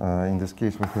 In this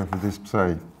case we have this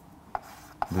psi.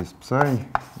 This psi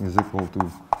is equal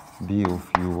to B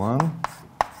of U1,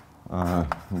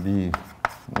 B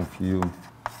of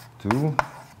U2,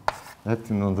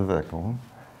 acting on the vacuum.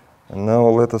 And now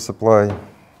let us apply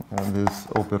this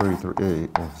operator A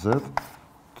of Z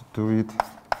to it.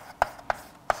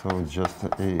 So it's just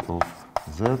A of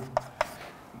Z,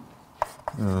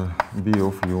 B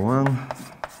of U1,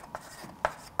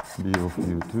 B of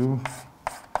U2,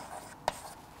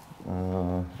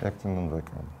 acting on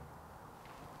vacuum.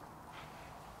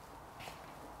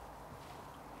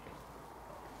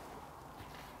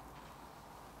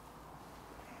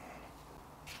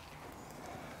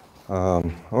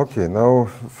 Okay, now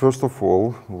first of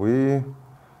all we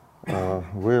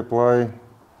apply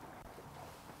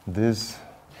this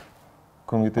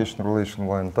commutation relation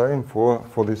one time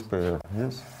for this pair,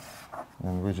 yes,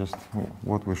 and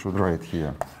what we should write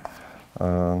here.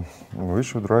 We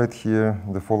should write here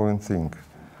the following thing.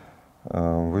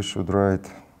 We should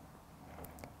write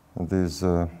this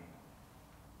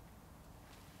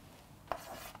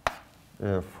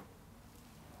F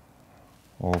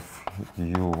of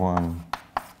U1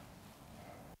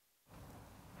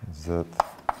 Z,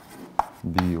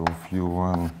 B of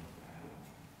U1,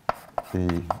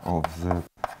 A of Z,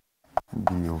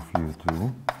 B of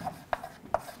U2,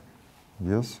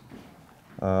 yes,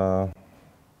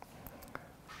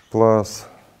 plus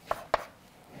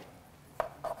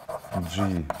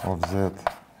G of Z,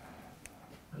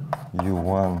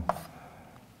 U1,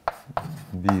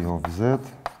 B of Z.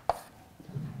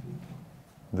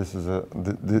 This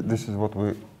is what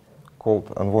we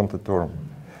called unwanted term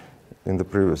in the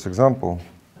previous example.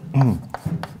 A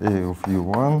of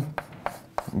U1,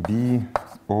 B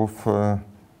of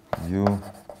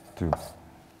U2,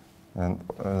 and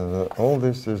all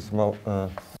this is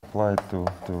applied to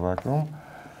vacuum.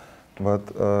 But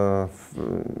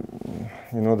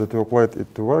in order to apply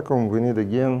it to vacuum, we need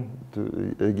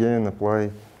again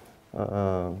apply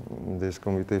these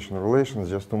commutation relations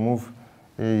just to move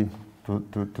A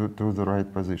to the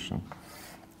right position.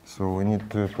 So we need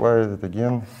to apply it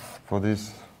again for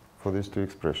these two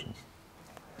expressions.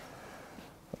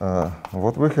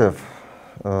 What we have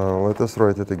let us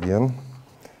write it again.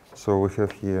 So we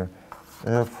have here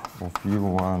f of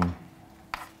u1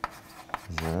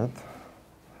 z,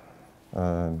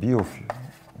 b of,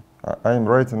 I am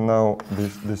writing now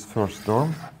this first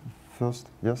term first,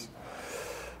 yes.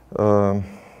 So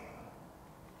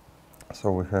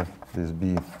we have this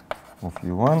b of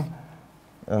u1,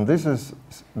 and this is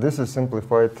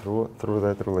simplified through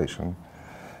that relation.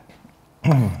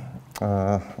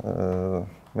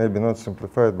 Maybe not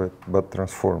simplified, but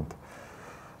transformed.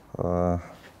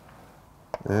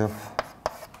 F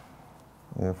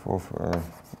of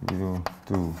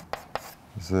u2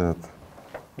 z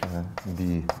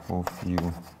b of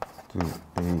u2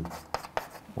 a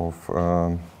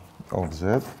of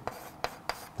z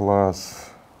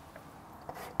plus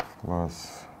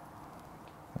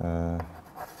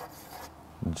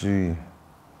g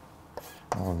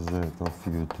of z of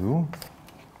u2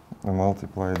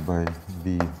 multiplied by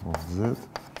b of z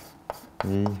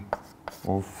a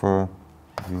of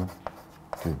u2.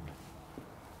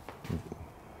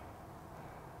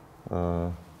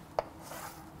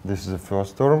 This is the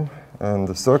first term, and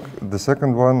the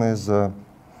second one is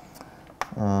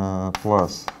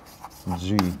plus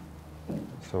g.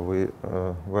 So we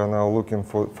are now looking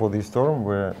for this term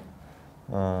where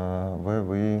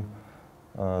we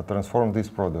transform this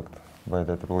product by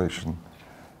that relation.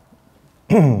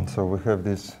 So we have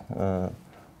this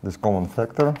common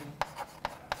factor.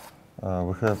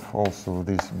 We have also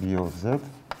this b of z,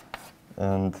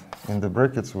 and in the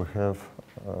brackets we have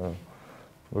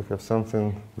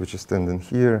something which is standing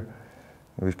here,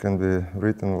 which can be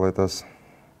written. Let us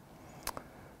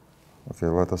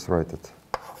write it.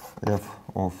 F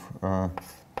of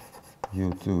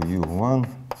u2 u1,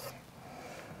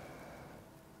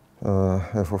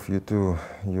 f of u2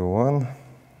 u1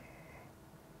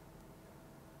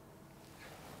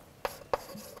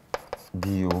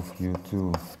 b of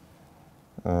u2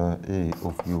 a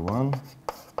of u1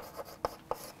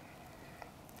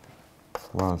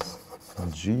 plus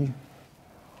g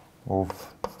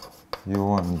of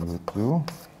u1 u2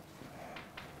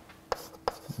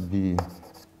 b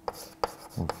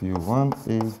of u1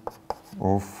 a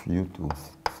of u2.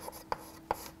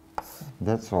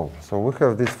 That's all. So we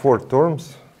have these four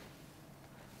terms.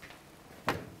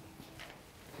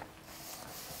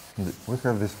 We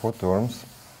have these four terms.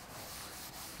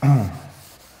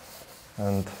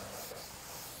 And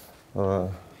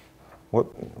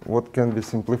what can be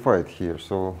simplified here?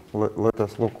 So let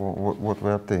us look what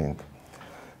we obtained.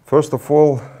 First of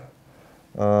all,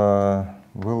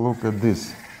 we'll look at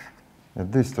this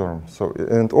term. So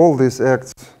and all this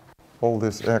acts on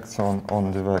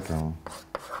the vacuum.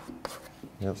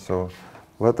 Yeah, so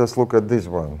let us look at this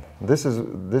one. This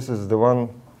is the one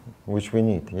which we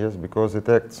need. Yes, because it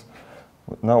acts.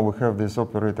 Now we have this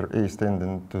operator a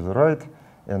standing to the right,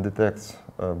 and it acts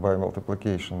by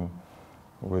multiplication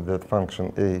with that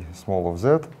function a small of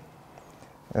z.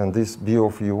 And this b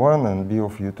of u1 and b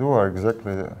of u2 are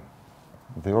exactly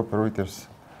the operators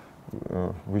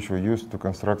which we use to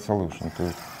construct solution,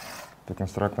 to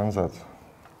construct ansatz.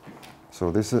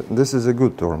 So this is a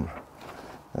good term.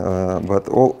 But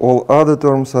all other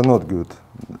terms are not good.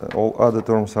 All other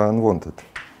terms are unwanted.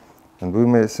 And we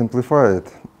may simplify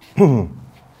it.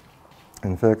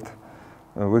 In fact,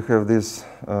 we have this,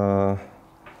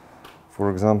 for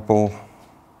example,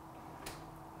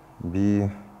 b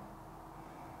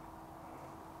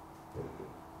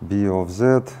of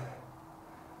z.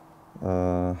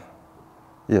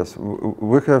 Yes,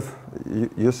 we have,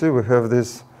 you see, we have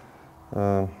this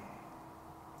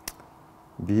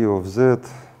b of z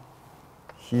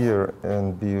here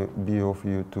and b of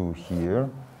u2 here.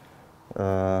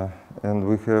 And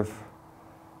we have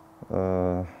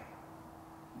a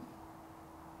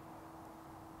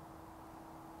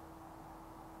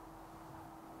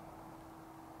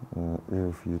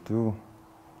of u2,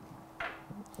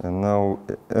 and now,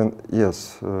 and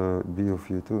yes, b of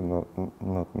u2,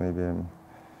 not maybe I'm.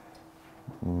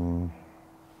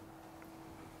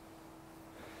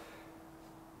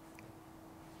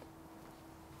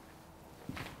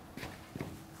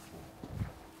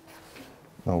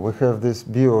 Now we have this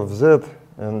b of z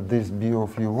and this b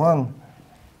of u1,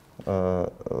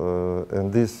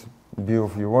 and this b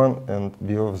of u1 and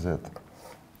b of z.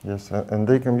 Yes, and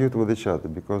they commute with each other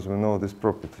because we know this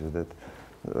property that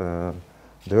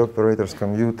the operators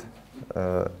commute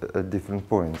at different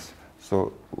points.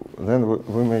 So then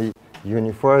we may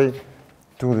unify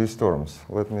two of these terms.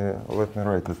 Let me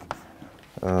write it.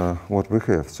 What we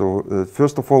have. So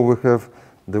first of all, we have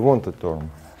the wanted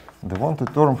term. The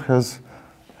wanted term has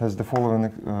the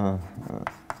following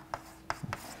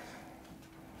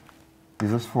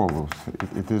is as follows.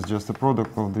 It is just a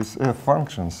product of these f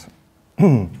functions.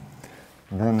 Then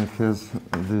it has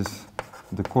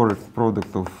the correct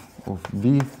product of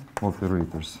b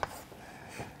operators.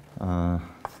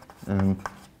 And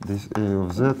this a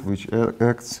of z, which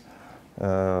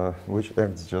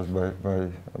acts just by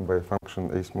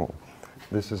function a small.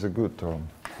 This is a good term.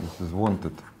 This is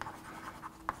wanted.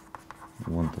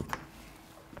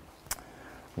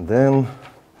 Then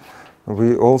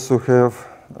we also have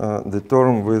the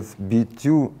term with b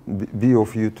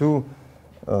of u2,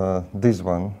 this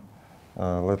one.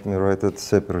 Let me write it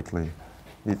separately.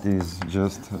 It is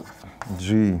just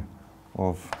g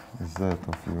of z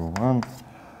of u1,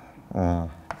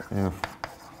 f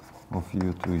of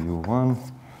u2 u1.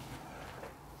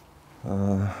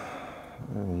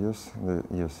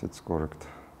 Yes, it's correct.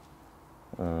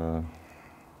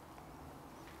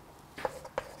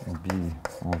 B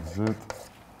of z,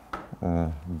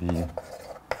 b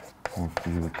of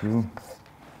u2,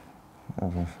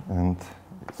 and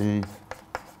a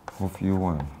of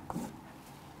u1.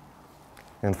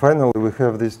 And finally, we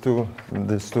have these two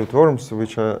terms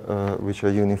which are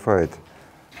unified.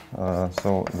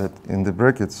 So that in the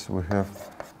brackets we have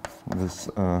this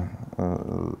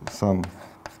sum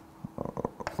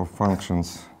of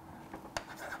functions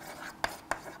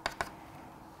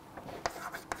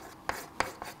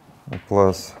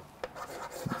plus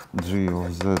g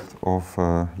of z of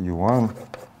u1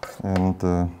 and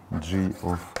g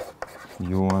of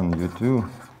u1 u2,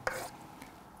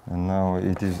 and now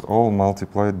it is all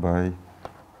multiplied by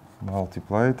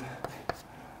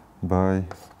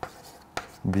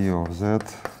b of z,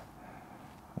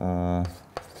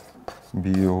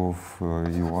 b of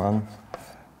u1,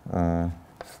 a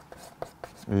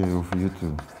of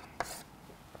u2.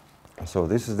 So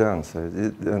this is the answer,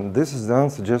 and this is the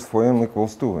answer just for m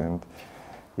equals 2, and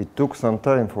it took some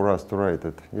time for us to write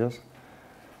it. Yes.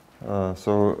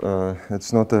 So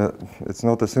it's not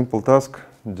a simple task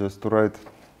just to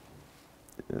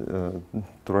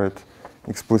write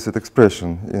explicit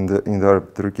expression in the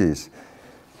arbitrary case.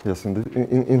 Yes, and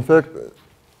in fact,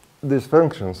 these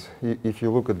functions, if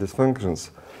you look at these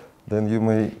functions, then you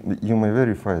may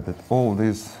verify that all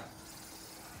this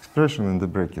expression in the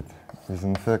bracket is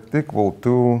in fact equal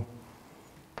to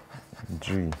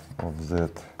g of z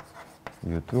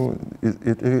u2.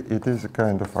 It is a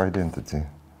kind of identity.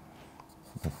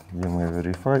 But you may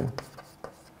verify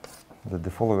that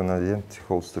the following identity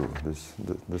holds true.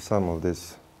 The sum of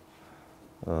these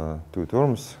two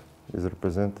terms is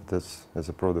represented as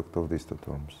a product of these two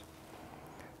terms.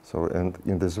 So, and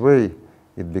in this way,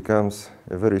 it becomes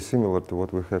very similar to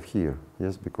what we have here.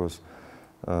 Yes, because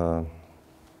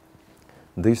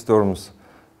these terms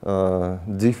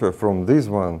differ from this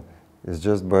one is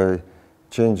just by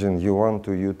changing u1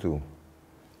 to u2.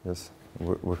 Yes,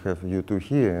 we have u2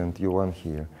 here and u1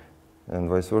 here, and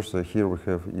vice versa. Here we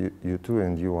have u2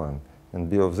 and u1, and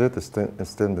b of z is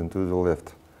standing to the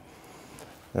left.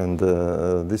 And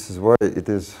this is why it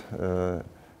is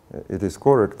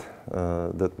correct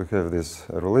that we have this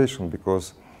relation,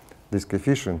 because this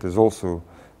coefficient is also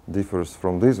differs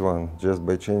from this one just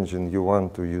by changing u1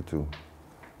 to u2,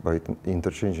 by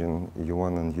interchanging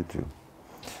u1 and u2.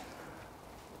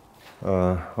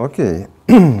 Okay,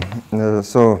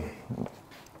 so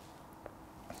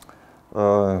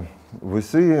we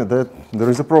see that there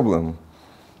is a problem,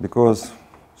 because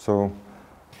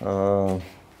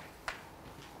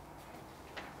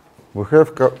we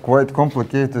have quite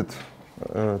complicated,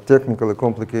 technically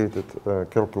complicated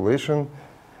calculation,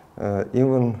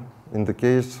 even in the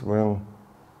case when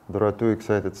there are two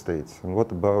excited states. And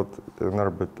what about an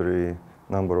arbitrary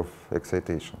number of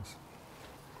excitations?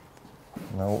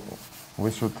 Now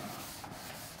we should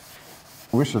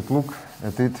look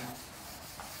at it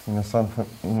in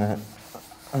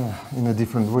a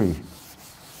different way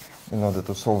in order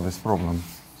to solve this problem.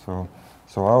 So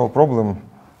our problem,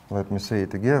 let me say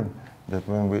it again, that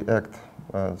when we act,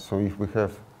 so if we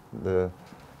have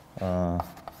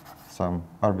some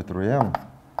arbitrary m,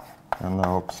 and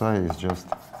now psi is just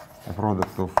a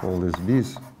product of all these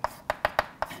b's,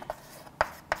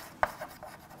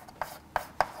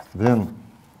 then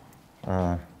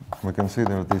we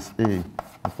consider this a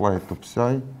applied to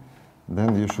psi.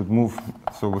 Then you should move,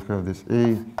 so we have this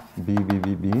a, b, b,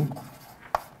 b, b.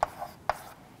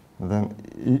 Then,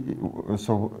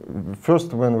 so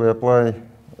first when we apply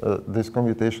this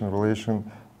commutation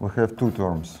relation, we have two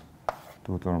terms.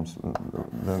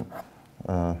 Then,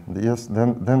 yes,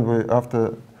 then we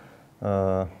after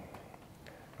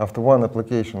one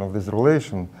application of this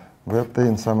relation, we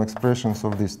obtain some expressions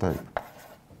of this type.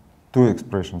 Two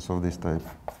expressions of this type.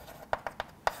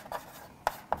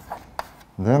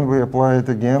 Then we apply it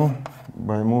again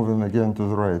by moving again to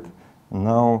the right.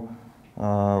 Now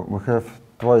we have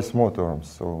twice more terms,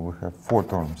 so we have 4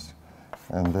 terms.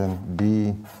 And then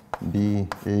B, B,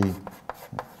 A,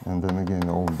 and then again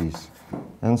all B's,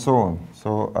 and so on.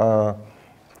 So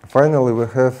finally we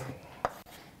have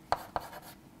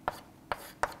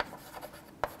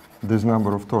this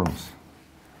number of terms.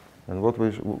 And what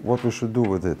we should do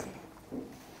with it.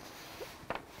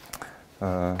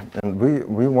 And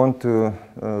we want to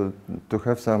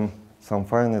have some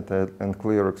finite and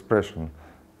clear expression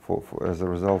for as a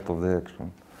result of the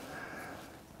action.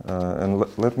 And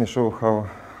let me show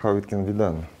how it can be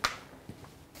done.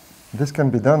 This can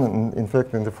be done, in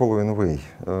fact, in the following way.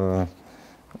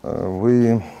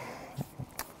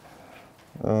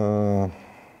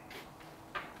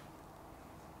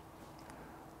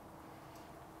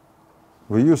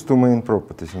 We use 2 main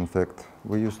properties, in fact.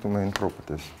 We use 2 main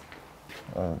properties.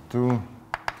 Two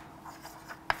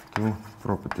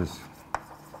properties.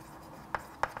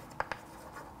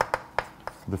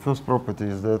 The first property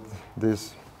is that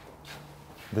these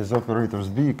operators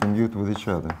B commute with each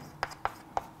other,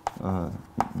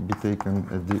 be taken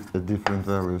at different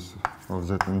values of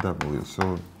Z and W.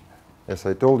 So, as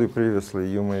I told you previously,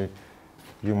 you may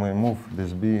move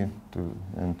this B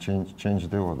and change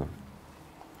the order.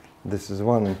 This is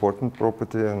one important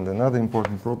property, and another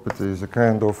important property is a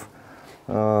kind of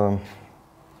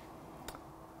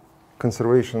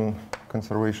conservation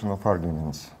of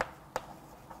arguments.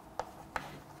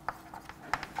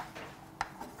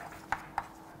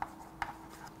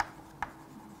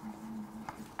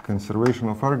 Conservation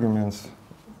of arguments,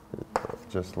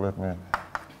 just let me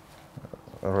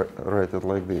write it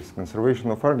like this. Conservation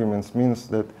of arguments means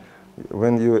that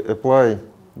when you apply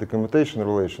the commutation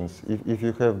relations, if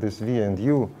you have this V and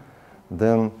U,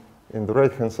 then in the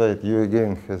right-hand side, U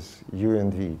again has U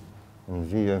and V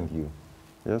and U.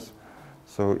 Yes?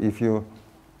 So if you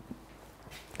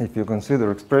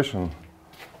consider expression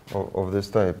of this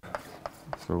type,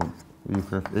 so you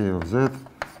have A of Z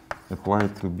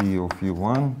applied to B of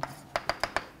U1,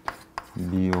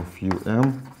 B of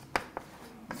UM,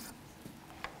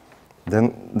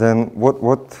 then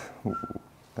what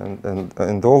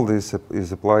and all this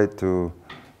is applied to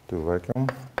vacuum.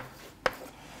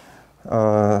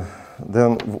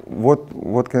 Then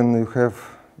what can you have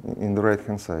in the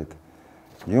right-hand side?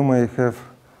 You may have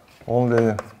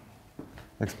only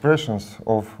expressions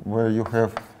of where you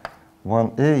have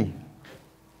 1A,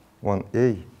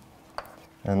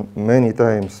 and many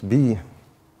times B.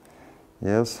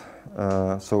 Yes.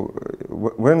 So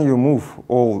when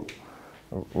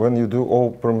you do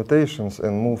all permutations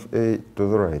and move A to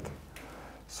the right,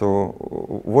 so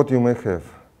what you may have,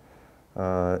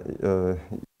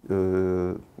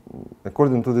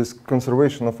 according to this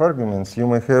conservation of arguments, you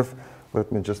may have. Let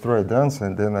me just write the answer,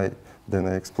 and then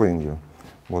I explain you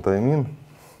what I mean.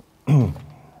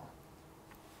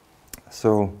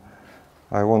 So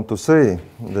I want to say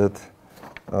that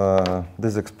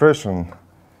this expression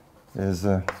is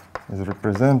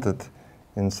represented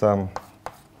in some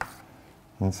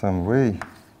way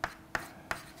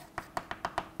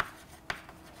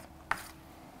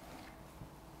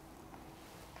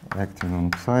acting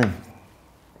on psi,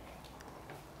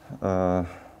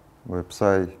 where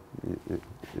psi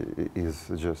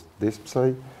is just this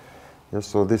psi. Yes,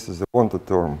 so this is a wanted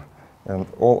term, and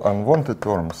all unwanted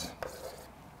terms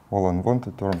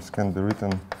can be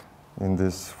written in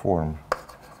this form.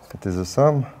 It is a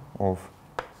sum of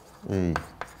A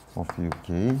of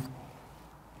UK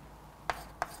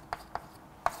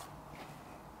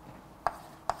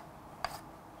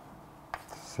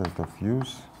set of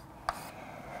U's,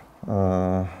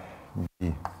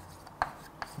 B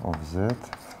of Z,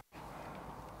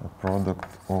 a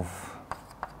product of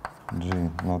G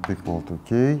not equal to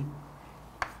K,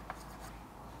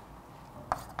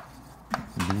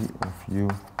 B of U,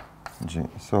 G.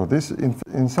 So this,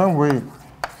 in some way,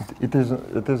 it is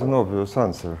an obvious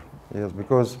answer. Yes,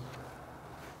 because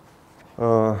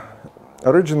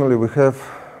originally we have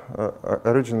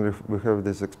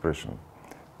this expression.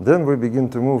 Then we begin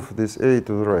to move this A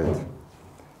to the right,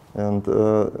 and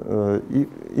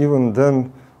even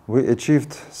then we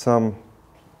achieved some.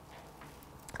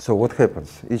 So what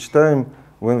happens? Each time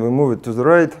when we move it to the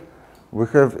right, we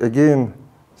have again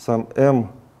some M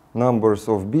numbers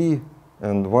of B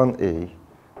and 1A,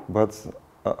 but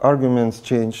arguments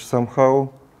change somehow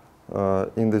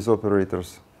in these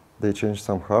operators. They change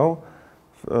somehow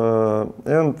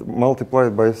and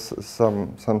multiplied by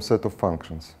some set of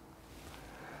functions.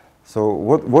 So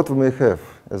what we may have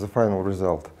as a final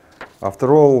result?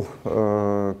 After all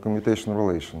commutation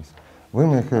relations, we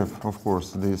may have, of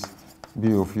course, this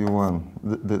B of U1,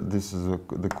 this is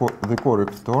the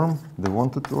correct term, the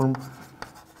wanted term.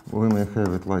 We may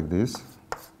have it like this.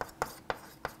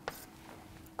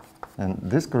 And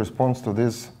this corresponds to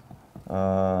this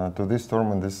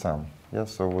term in this sum.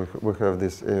 Yes, so we have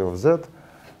this A of Z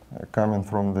coming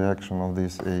from the action of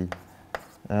this A.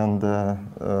 And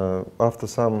after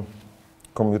some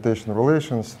commutation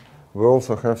relations, we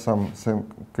also have some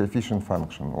coefficient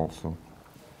function also,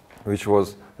 which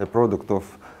was a product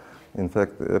of, in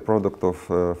fact, a product of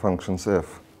functions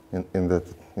f in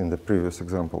the previous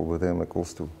example with m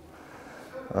equals 2.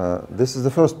 This is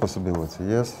the first possibility,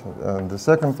 yes. And the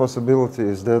second possibility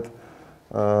is that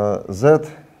z,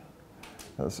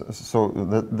 so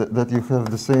that you have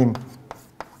the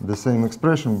same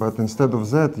expression, but instead of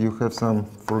z, you have some,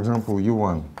 for example,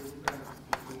 u1.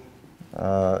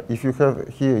 If you have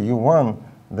here u1,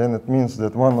 then it means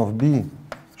that one of b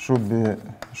should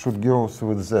go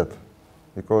with z,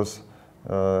 because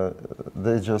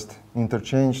they just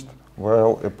interchanged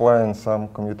while applying some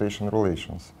commutation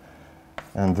relations.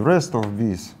 And the rest of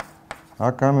b's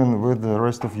are coming with the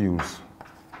rest of u's,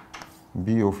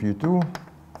 b of u2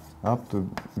 up to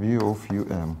b of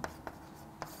um.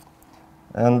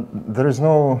 And there is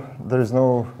no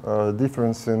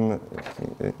difference in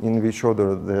which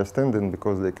order they are standing,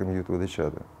 because they commute with each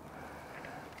other.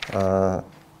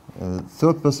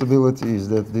 Third possibility is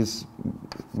that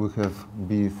we have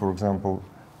b, for example,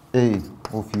 a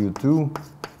of u2,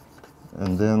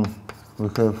 and then we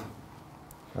have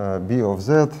b of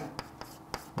z,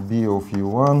 b of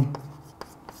u1,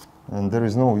 and there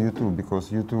is no u2 because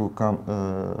u2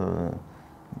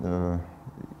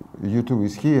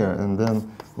 is here, and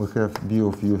then we have b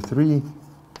of u3,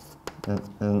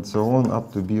 and so on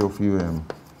up to b of um.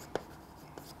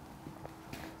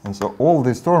 And so all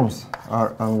these terms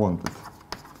are unwanted.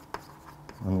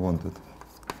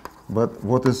 But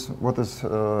what is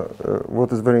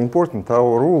very important,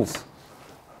 our rules.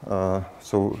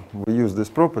 So we use these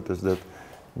properties that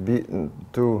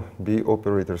two B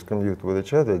operators commute with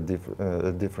each other at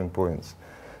different points,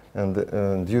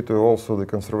 and due to also the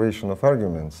conservation of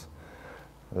arguments,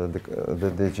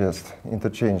 that they just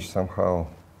interchange somehow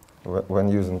when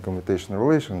using commutation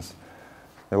relations,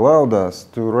 allowed us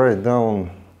to write down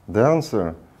the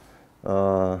answer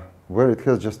where it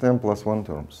has just m plus 1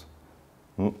 terms.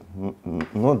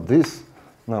 Not this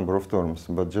number of terms,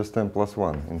 but just m plus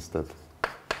 1 instead.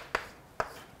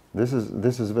 This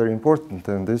is very important,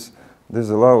 and this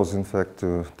allows, in fact,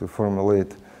 to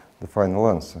formulate the final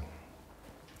answer.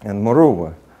 And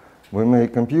moreover, we may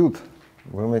compute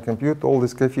all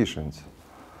these coefficients,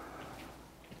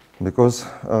 because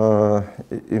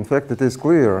in fact it is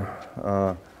clear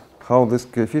how these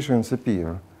coefficients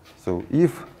appear. So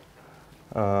if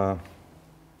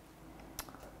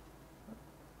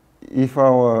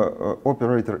our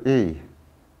operator A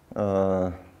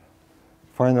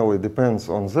finally depends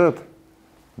on z,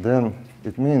 then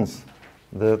it means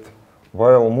that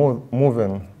while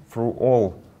moving through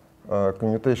all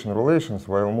commutation relations,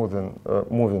 while moving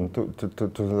to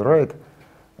the right,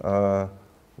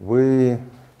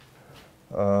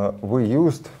 we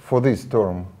used for this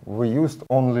term, we used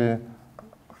only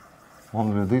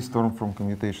this term from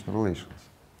commutation relations,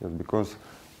 yes, because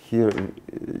here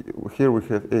we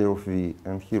have a of v,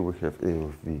 and here we have a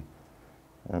of v.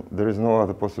 And there is no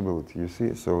other possibility, you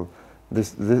see. So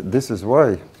this is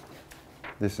why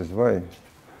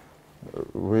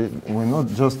we not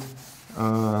just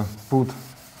put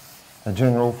a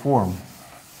general form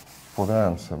for the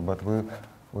answer, but we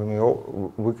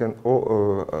can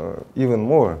even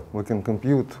more. We can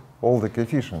compute all the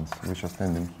coefficients which are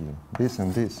standing here, this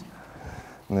and this.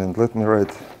 And let me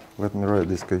write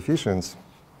these coefficients.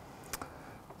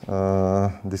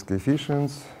 These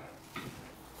coefficients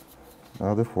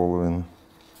are the following.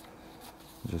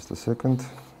 Just a second.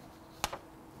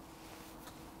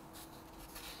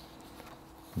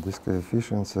 These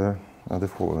coefficients are the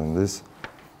following.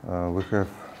 We have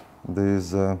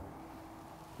this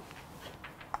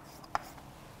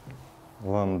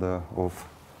lambda of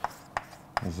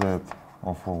z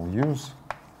of all u's.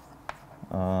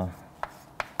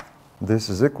 This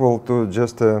is equal to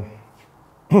just a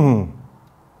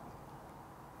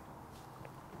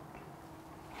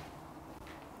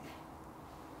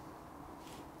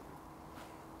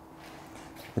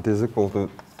it is equal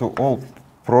to all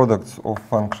products of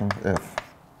function f.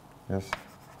 Yes,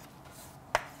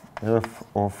 f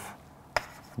of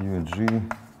u, g,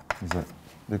 z.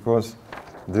 Because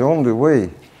the only way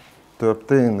to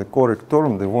obtain the correct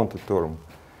term, the wanted term,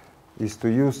 is to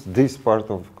use this part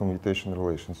of commutation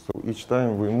relations. So each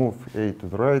time we move a to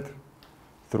the right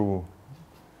through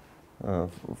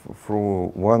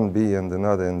through one B and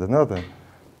another,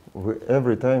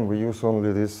 every time we use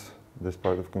only this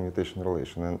part of commutation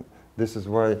relation. And this is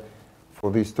why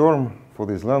for this term, for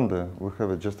this lambda, we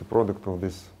have just a product of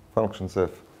these functions f.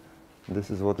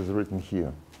 This is what is written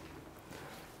here.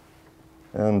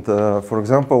 And for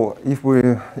example, if we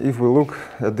look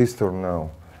at this term now,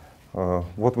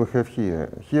 what we have here?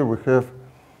 Here we have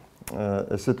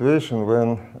a situation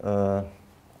when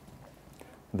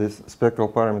this spectral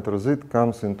parameter z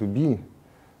comes into B,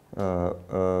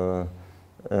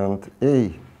 and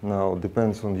A now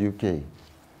depends on UK.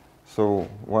 So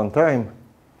one time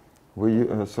we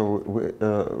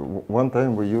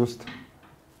used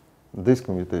this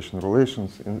commutation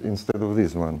relations instead of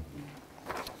this one,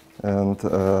 and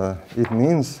it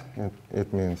means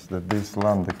that this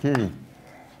lambda k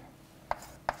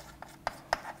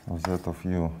of z of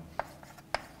u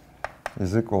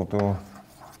is equal to,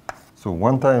 so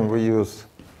one time we use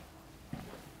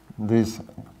this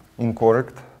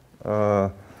incorrect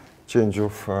change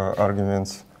of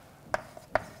arguments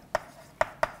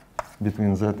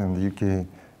between z and UK,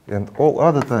 and all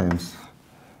other times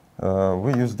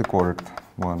we use the correct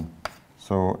one.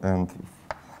 So, and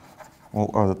all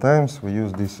other times we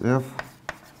use this f,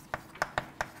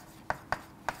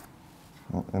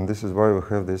 and this is why we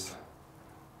have this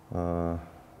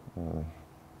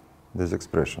this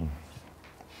expression.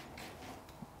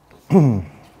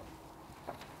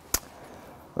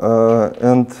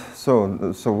 And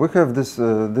so we have this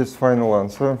this final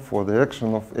answer for the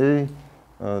action of A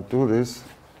to this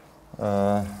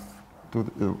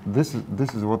this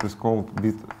is what is called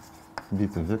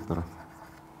beta vector,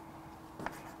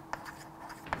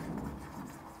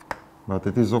 but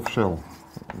it is off shell.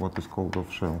 What is called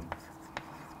off shell?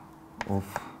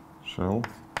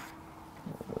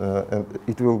 And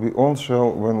it will be on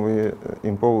shell when we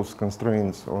impose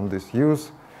constraints on this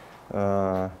use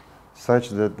such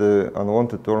that the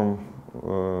unwanted term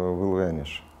will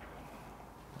vanish.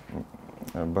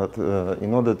 But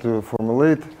in order to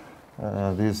formulate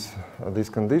this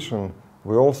condition,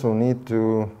 we also need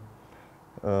to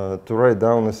write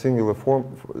down a similar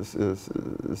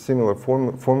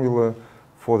formula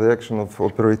for the action of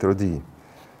operator D.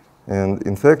 And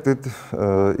in fact, it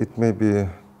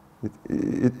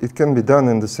can be done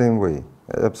in the same way,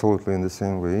 absolutely in the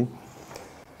same way.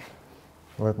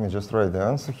 Let me just write the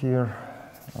answer here.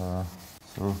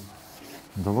 So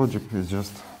the logic is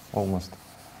just almost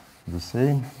the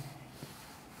same.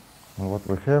 And what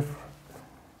we have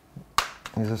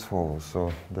is as follows.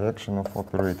 So the action of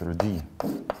operator D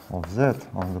of Z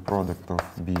on the product of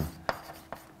B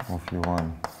of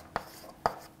U1,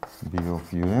 B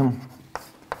of UM,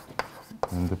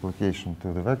 and the application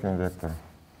to the vacuum vector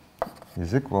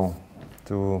is equal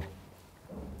to,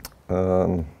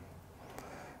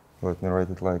 let me write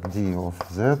it like D of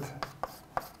Z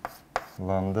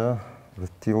lambda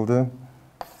with tilde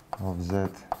of Z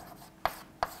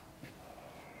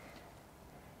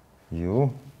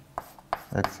U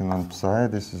acting on psi.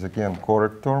 This is again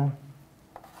correct term,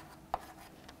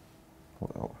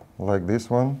 like this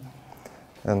one,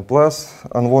 and plus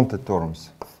unwanted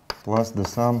terms, plus the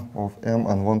sum of m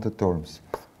unwanted terms.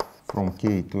 From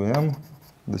k to m,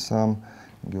 the sum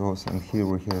goes, and here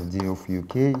we have d of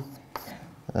uk,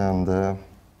 and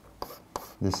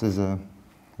this is a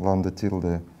lambda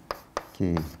tilde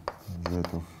k z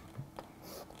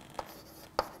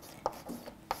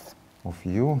of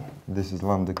u. This is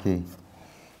lambda k.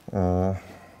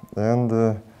 And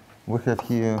we have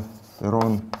here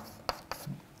Ron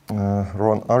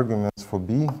arguments for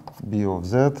b of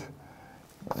z,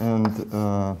 and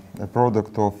a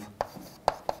product of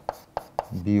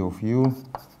b of u,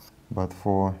 but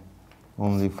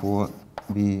only for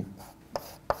b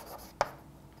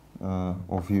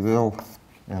of ul,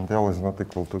 and L is not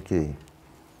equal to k.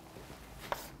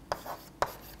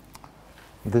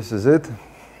 This is it.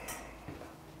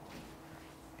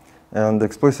 And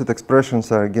explicit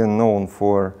expressions are again known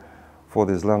for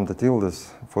these lambda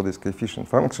tildes, for these coefficient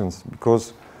functions,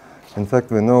 because in fact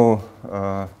we know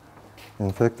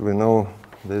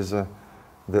there's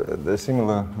the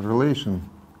similar relation.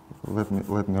 Let me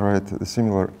write the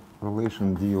similar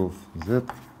relation d of z,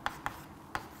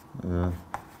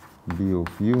 b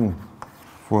of u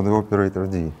for the operator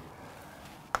d.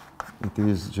 It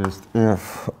is just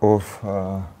f of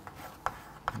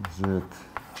z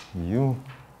u,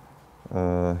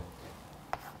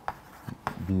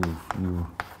 b of u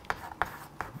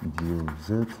d of z,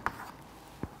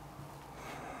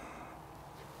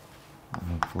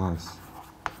 plus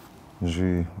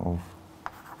g of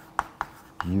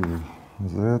u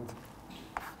z,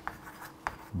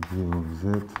 b of z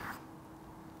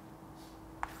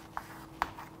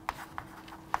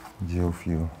d of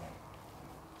u.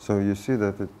 So you see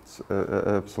that it's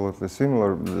absolutely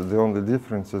similar. The only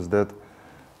difference is that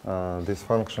this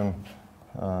function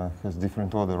has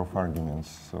different order of arguments.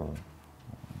 So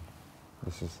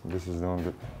this is the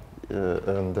only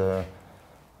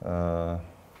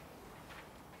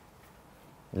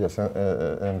yes,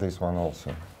 and this one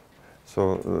also.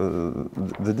 So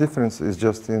the difference is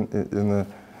just in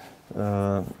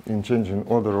changing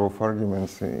order of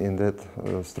arguments in that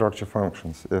structure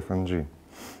functions f and g.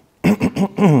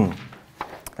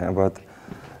 But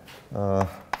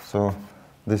so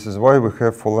this is why we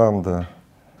have for lambda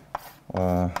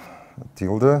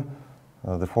tilde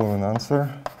the following answer.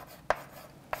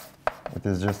 It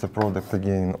is just a product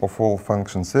again of all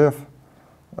functions f,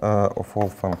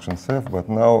 but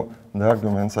now the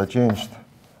arguments are changed.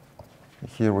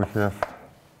 Here we have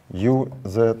u,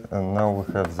 z, and now we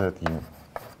have z, u.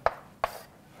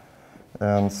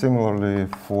 And similarly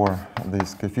for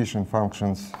these coefficient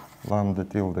functions lambda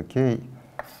tilde k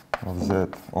of z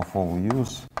of all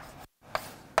u's,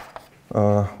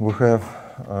 we have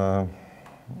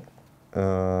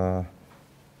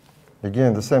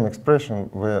again the same expression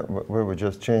where we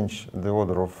just change the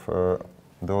order of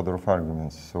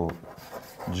arguments. So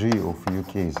g of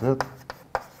ukz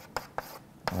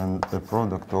and the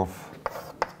product of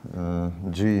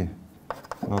g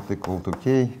not equal to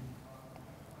k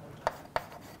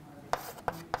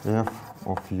f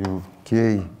of uk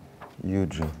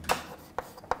ug.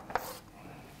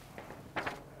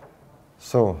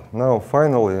 So now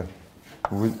finally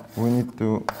we need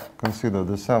to consider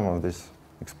the sum of these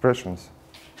expressions.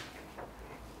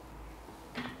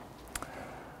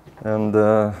 And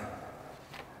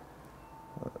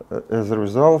as a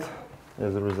result,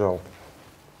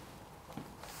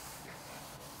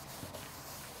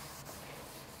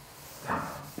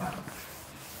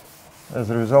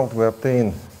 we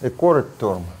obtain a correct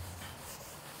term,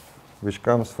 which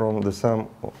comes from the sum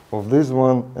of this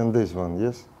one and this one.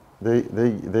 Yes, they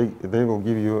will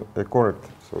give you a correct.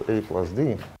 So a plus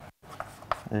d,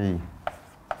 a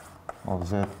of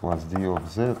z plus d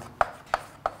of z,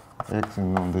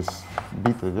 acting on this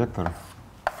beta vector,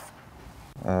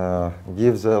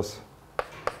 gives us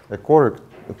a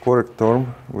correct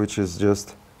term, which is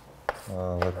just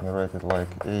let me write it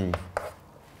like a.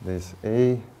 This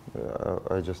a.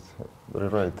 I just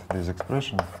rewrite this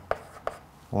expression,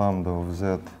 lambda of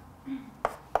z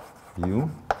u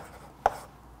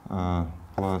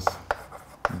plus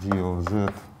d of z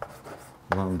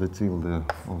lambda tilde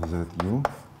of z u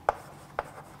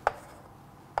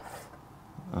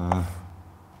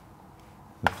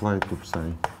applied to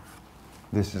psi.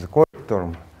 This is a correct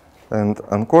term, and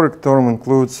uncorrect term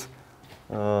includes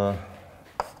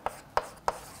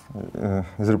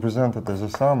is represented as a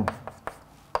sum.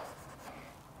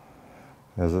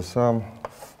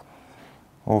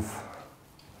 Of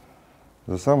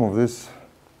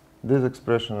this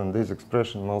expression and this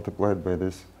expression multiplied by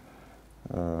these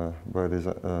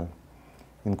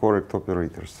incorrect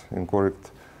operators,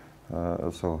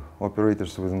 so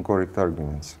operators with incorrect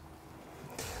arguments.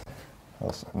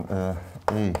 A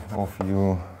of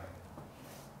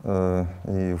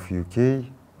uk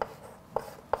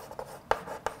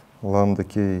lambda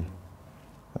k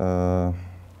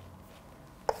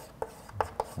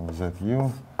of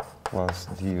zu plus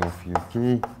d of uk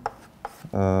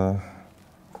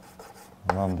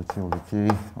lambda tilde k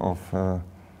of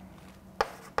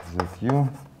zu,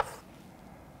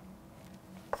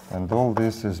 and all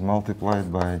this is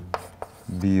multiplied by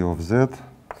b of z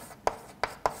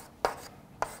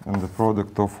and the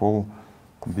product of all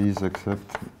b's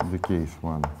except the kth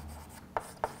one.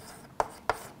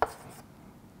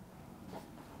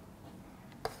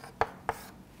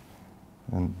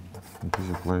 And it is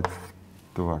applied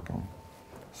to vacuum.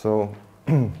 So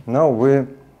now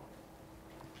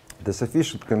the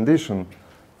sufficient condition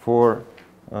for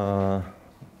our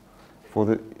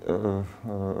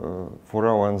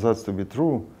ansatz to be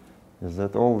true is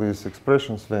that all these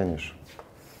expressions vanish.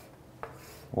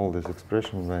 All these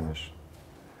expressions vanish.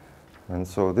 And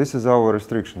so this is our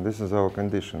restriction, this is our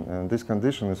condition, and this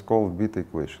condition is called beta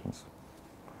equations.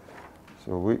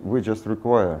 So we just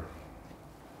require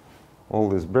all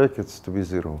these brackets to be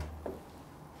 0.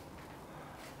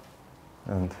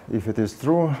 And if it is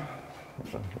true,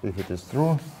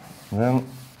 then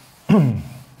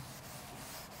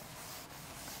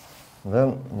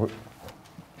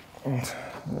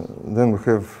then we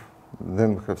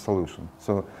have solution.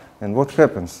 So, and what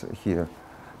happens here?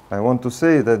 I want to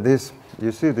say that this,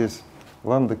 you see this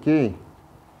lambda k,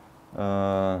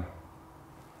 I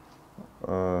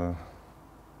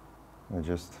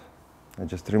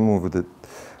just removed it,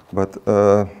 but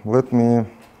let me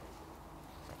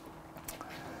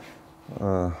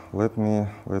let me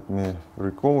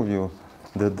recall you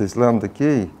that this lambda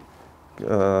k.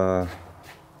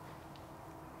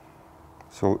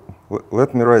 So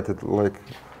let me write it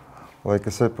like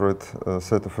a separate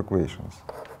set of equations.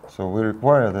 So we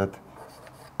require that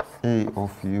a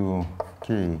of u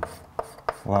k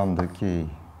lambda k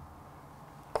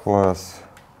plus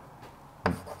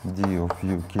d of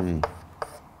u k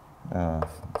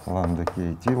lambda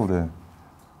k tilde.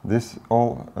 This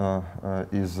all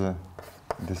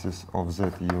this is of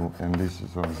zu and this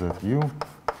is of zu.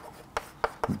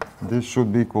 This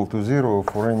should be equal to 0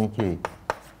 for any k.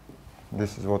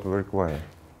 This is what we require.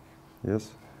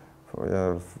 Yes,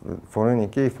 for any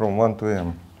k from 1 to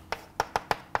m.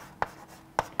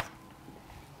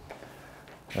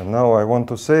 And now I want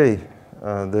to say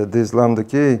that this lambda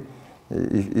k,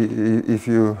 if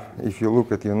you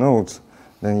look at your notes,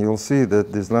 then you'll see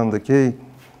that this lambda k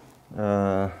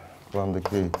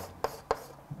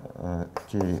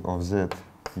k of zu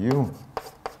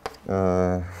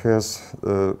has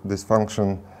this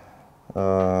function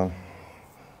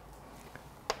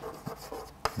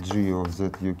g of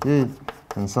zuk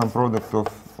and some product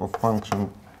of function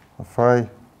phi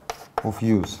of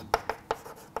u's.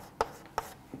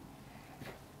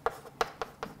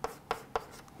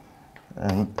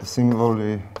 And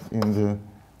similarly, in the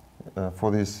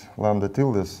for these lambda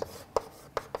tildes,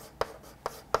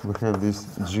 we have this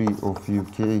g of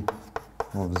uk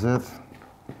of z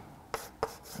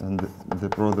and the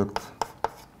product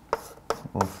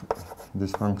of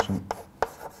this function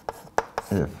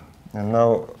f. And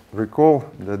now recall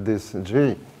that this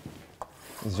j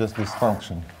is just this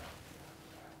function.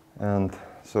 And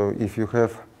so if you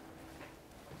have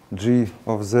g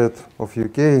of z of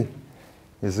uk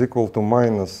is equal to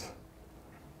minus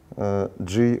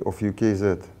g of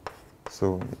ukz.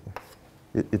 So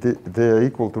they are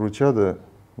equal to each other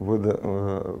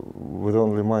with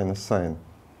only minus sign.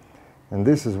 And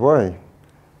this is why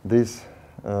these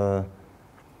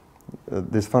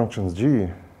functions g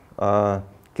are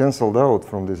cancelled out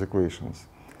from these equations.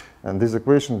 And these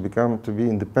equations become to be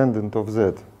independent of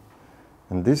z.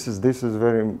 And this is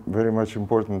very much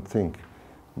important thing,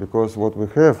 because what we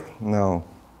have now,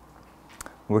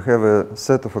 we have a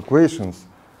set of equations,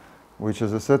 which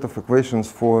is a set of equations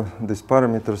for these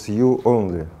parameters u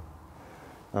only.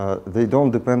 They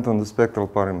don't depend on the spectral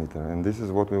parameter, and this is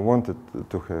what we wanted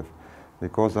to have,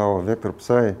 because our vector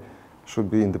psi should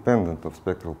be independent of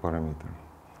spectral parameter.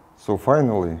 So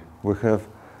finally, we have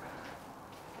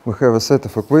a set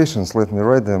of equations. Let me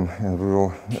write them, and we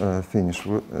will finish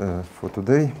for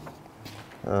today.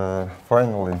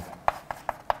 Finally,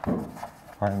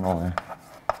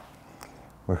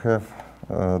 we have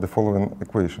the following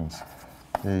equations: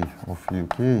 a of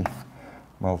uk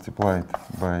multiplied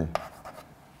by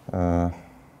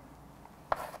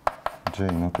j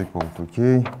not equal to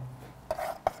k,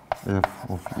 f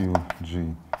of ug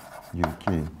uk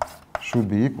should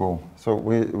be equal. So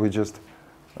we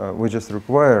just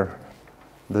require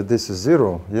that this is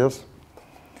 0, yes,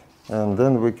 and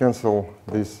then we cancel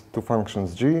these two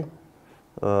functions g,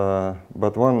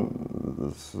 but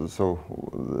one, so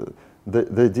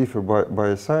they differ by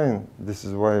a sign. This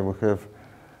is why we have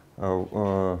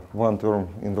one term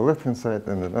in the left hand side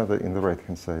and another in the right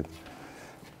hand side.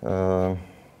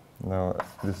 Now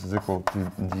this is equal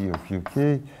to d of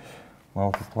uk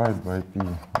multiplied by p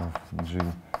of g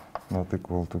not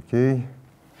equal to k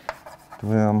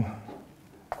to m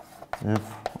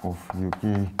f of uk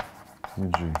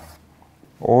ug,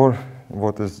 or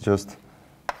what is just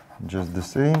the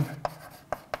same.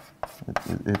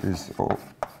 It is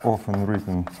often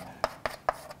written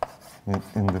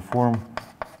in the form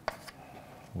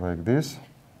like this: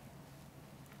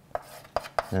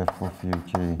 f of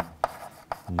uk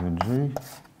ug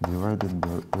divided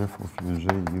by f of uj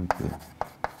uk.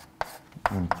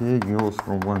 And k goes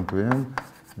from 1 to m,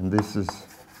 and this is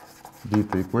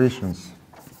Bethe equations.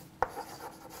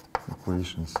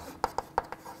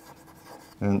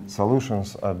 And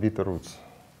solutions are Bethe roots.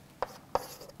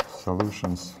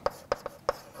 Solutions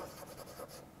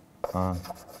are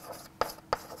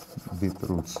Bethe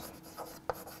roots.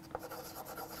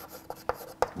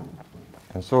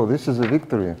 And so this is a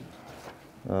victory.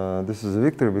 This is a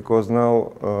victory because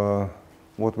now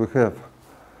what we have,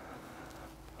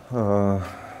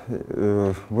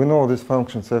 we know these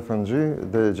functions f and g,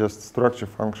 they're just structure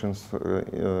functions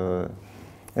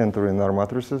entering our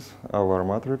matrices, our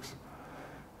matrix.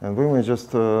 And we may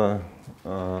just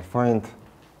find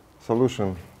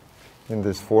solution in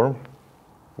this form,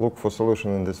 look for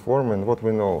solution in this form, and what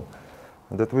we know,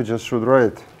 that we just should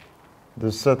write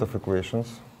this set of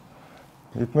equations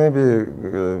It may be,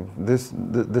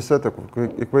 the set of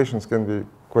equations can be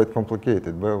quite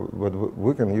complicated, but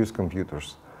we can use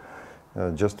computers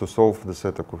just to solve the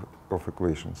set of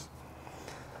equations.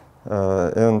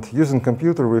 And using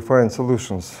computer, we find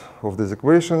solutions of these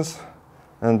equations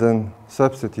and then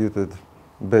substitute it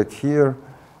back here.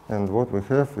 And what we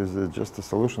have is just a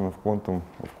solution of quantum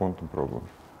problem.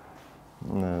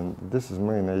 And this is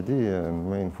main idea and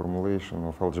main formulation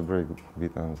of algebraic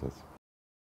Bethe Ansatz.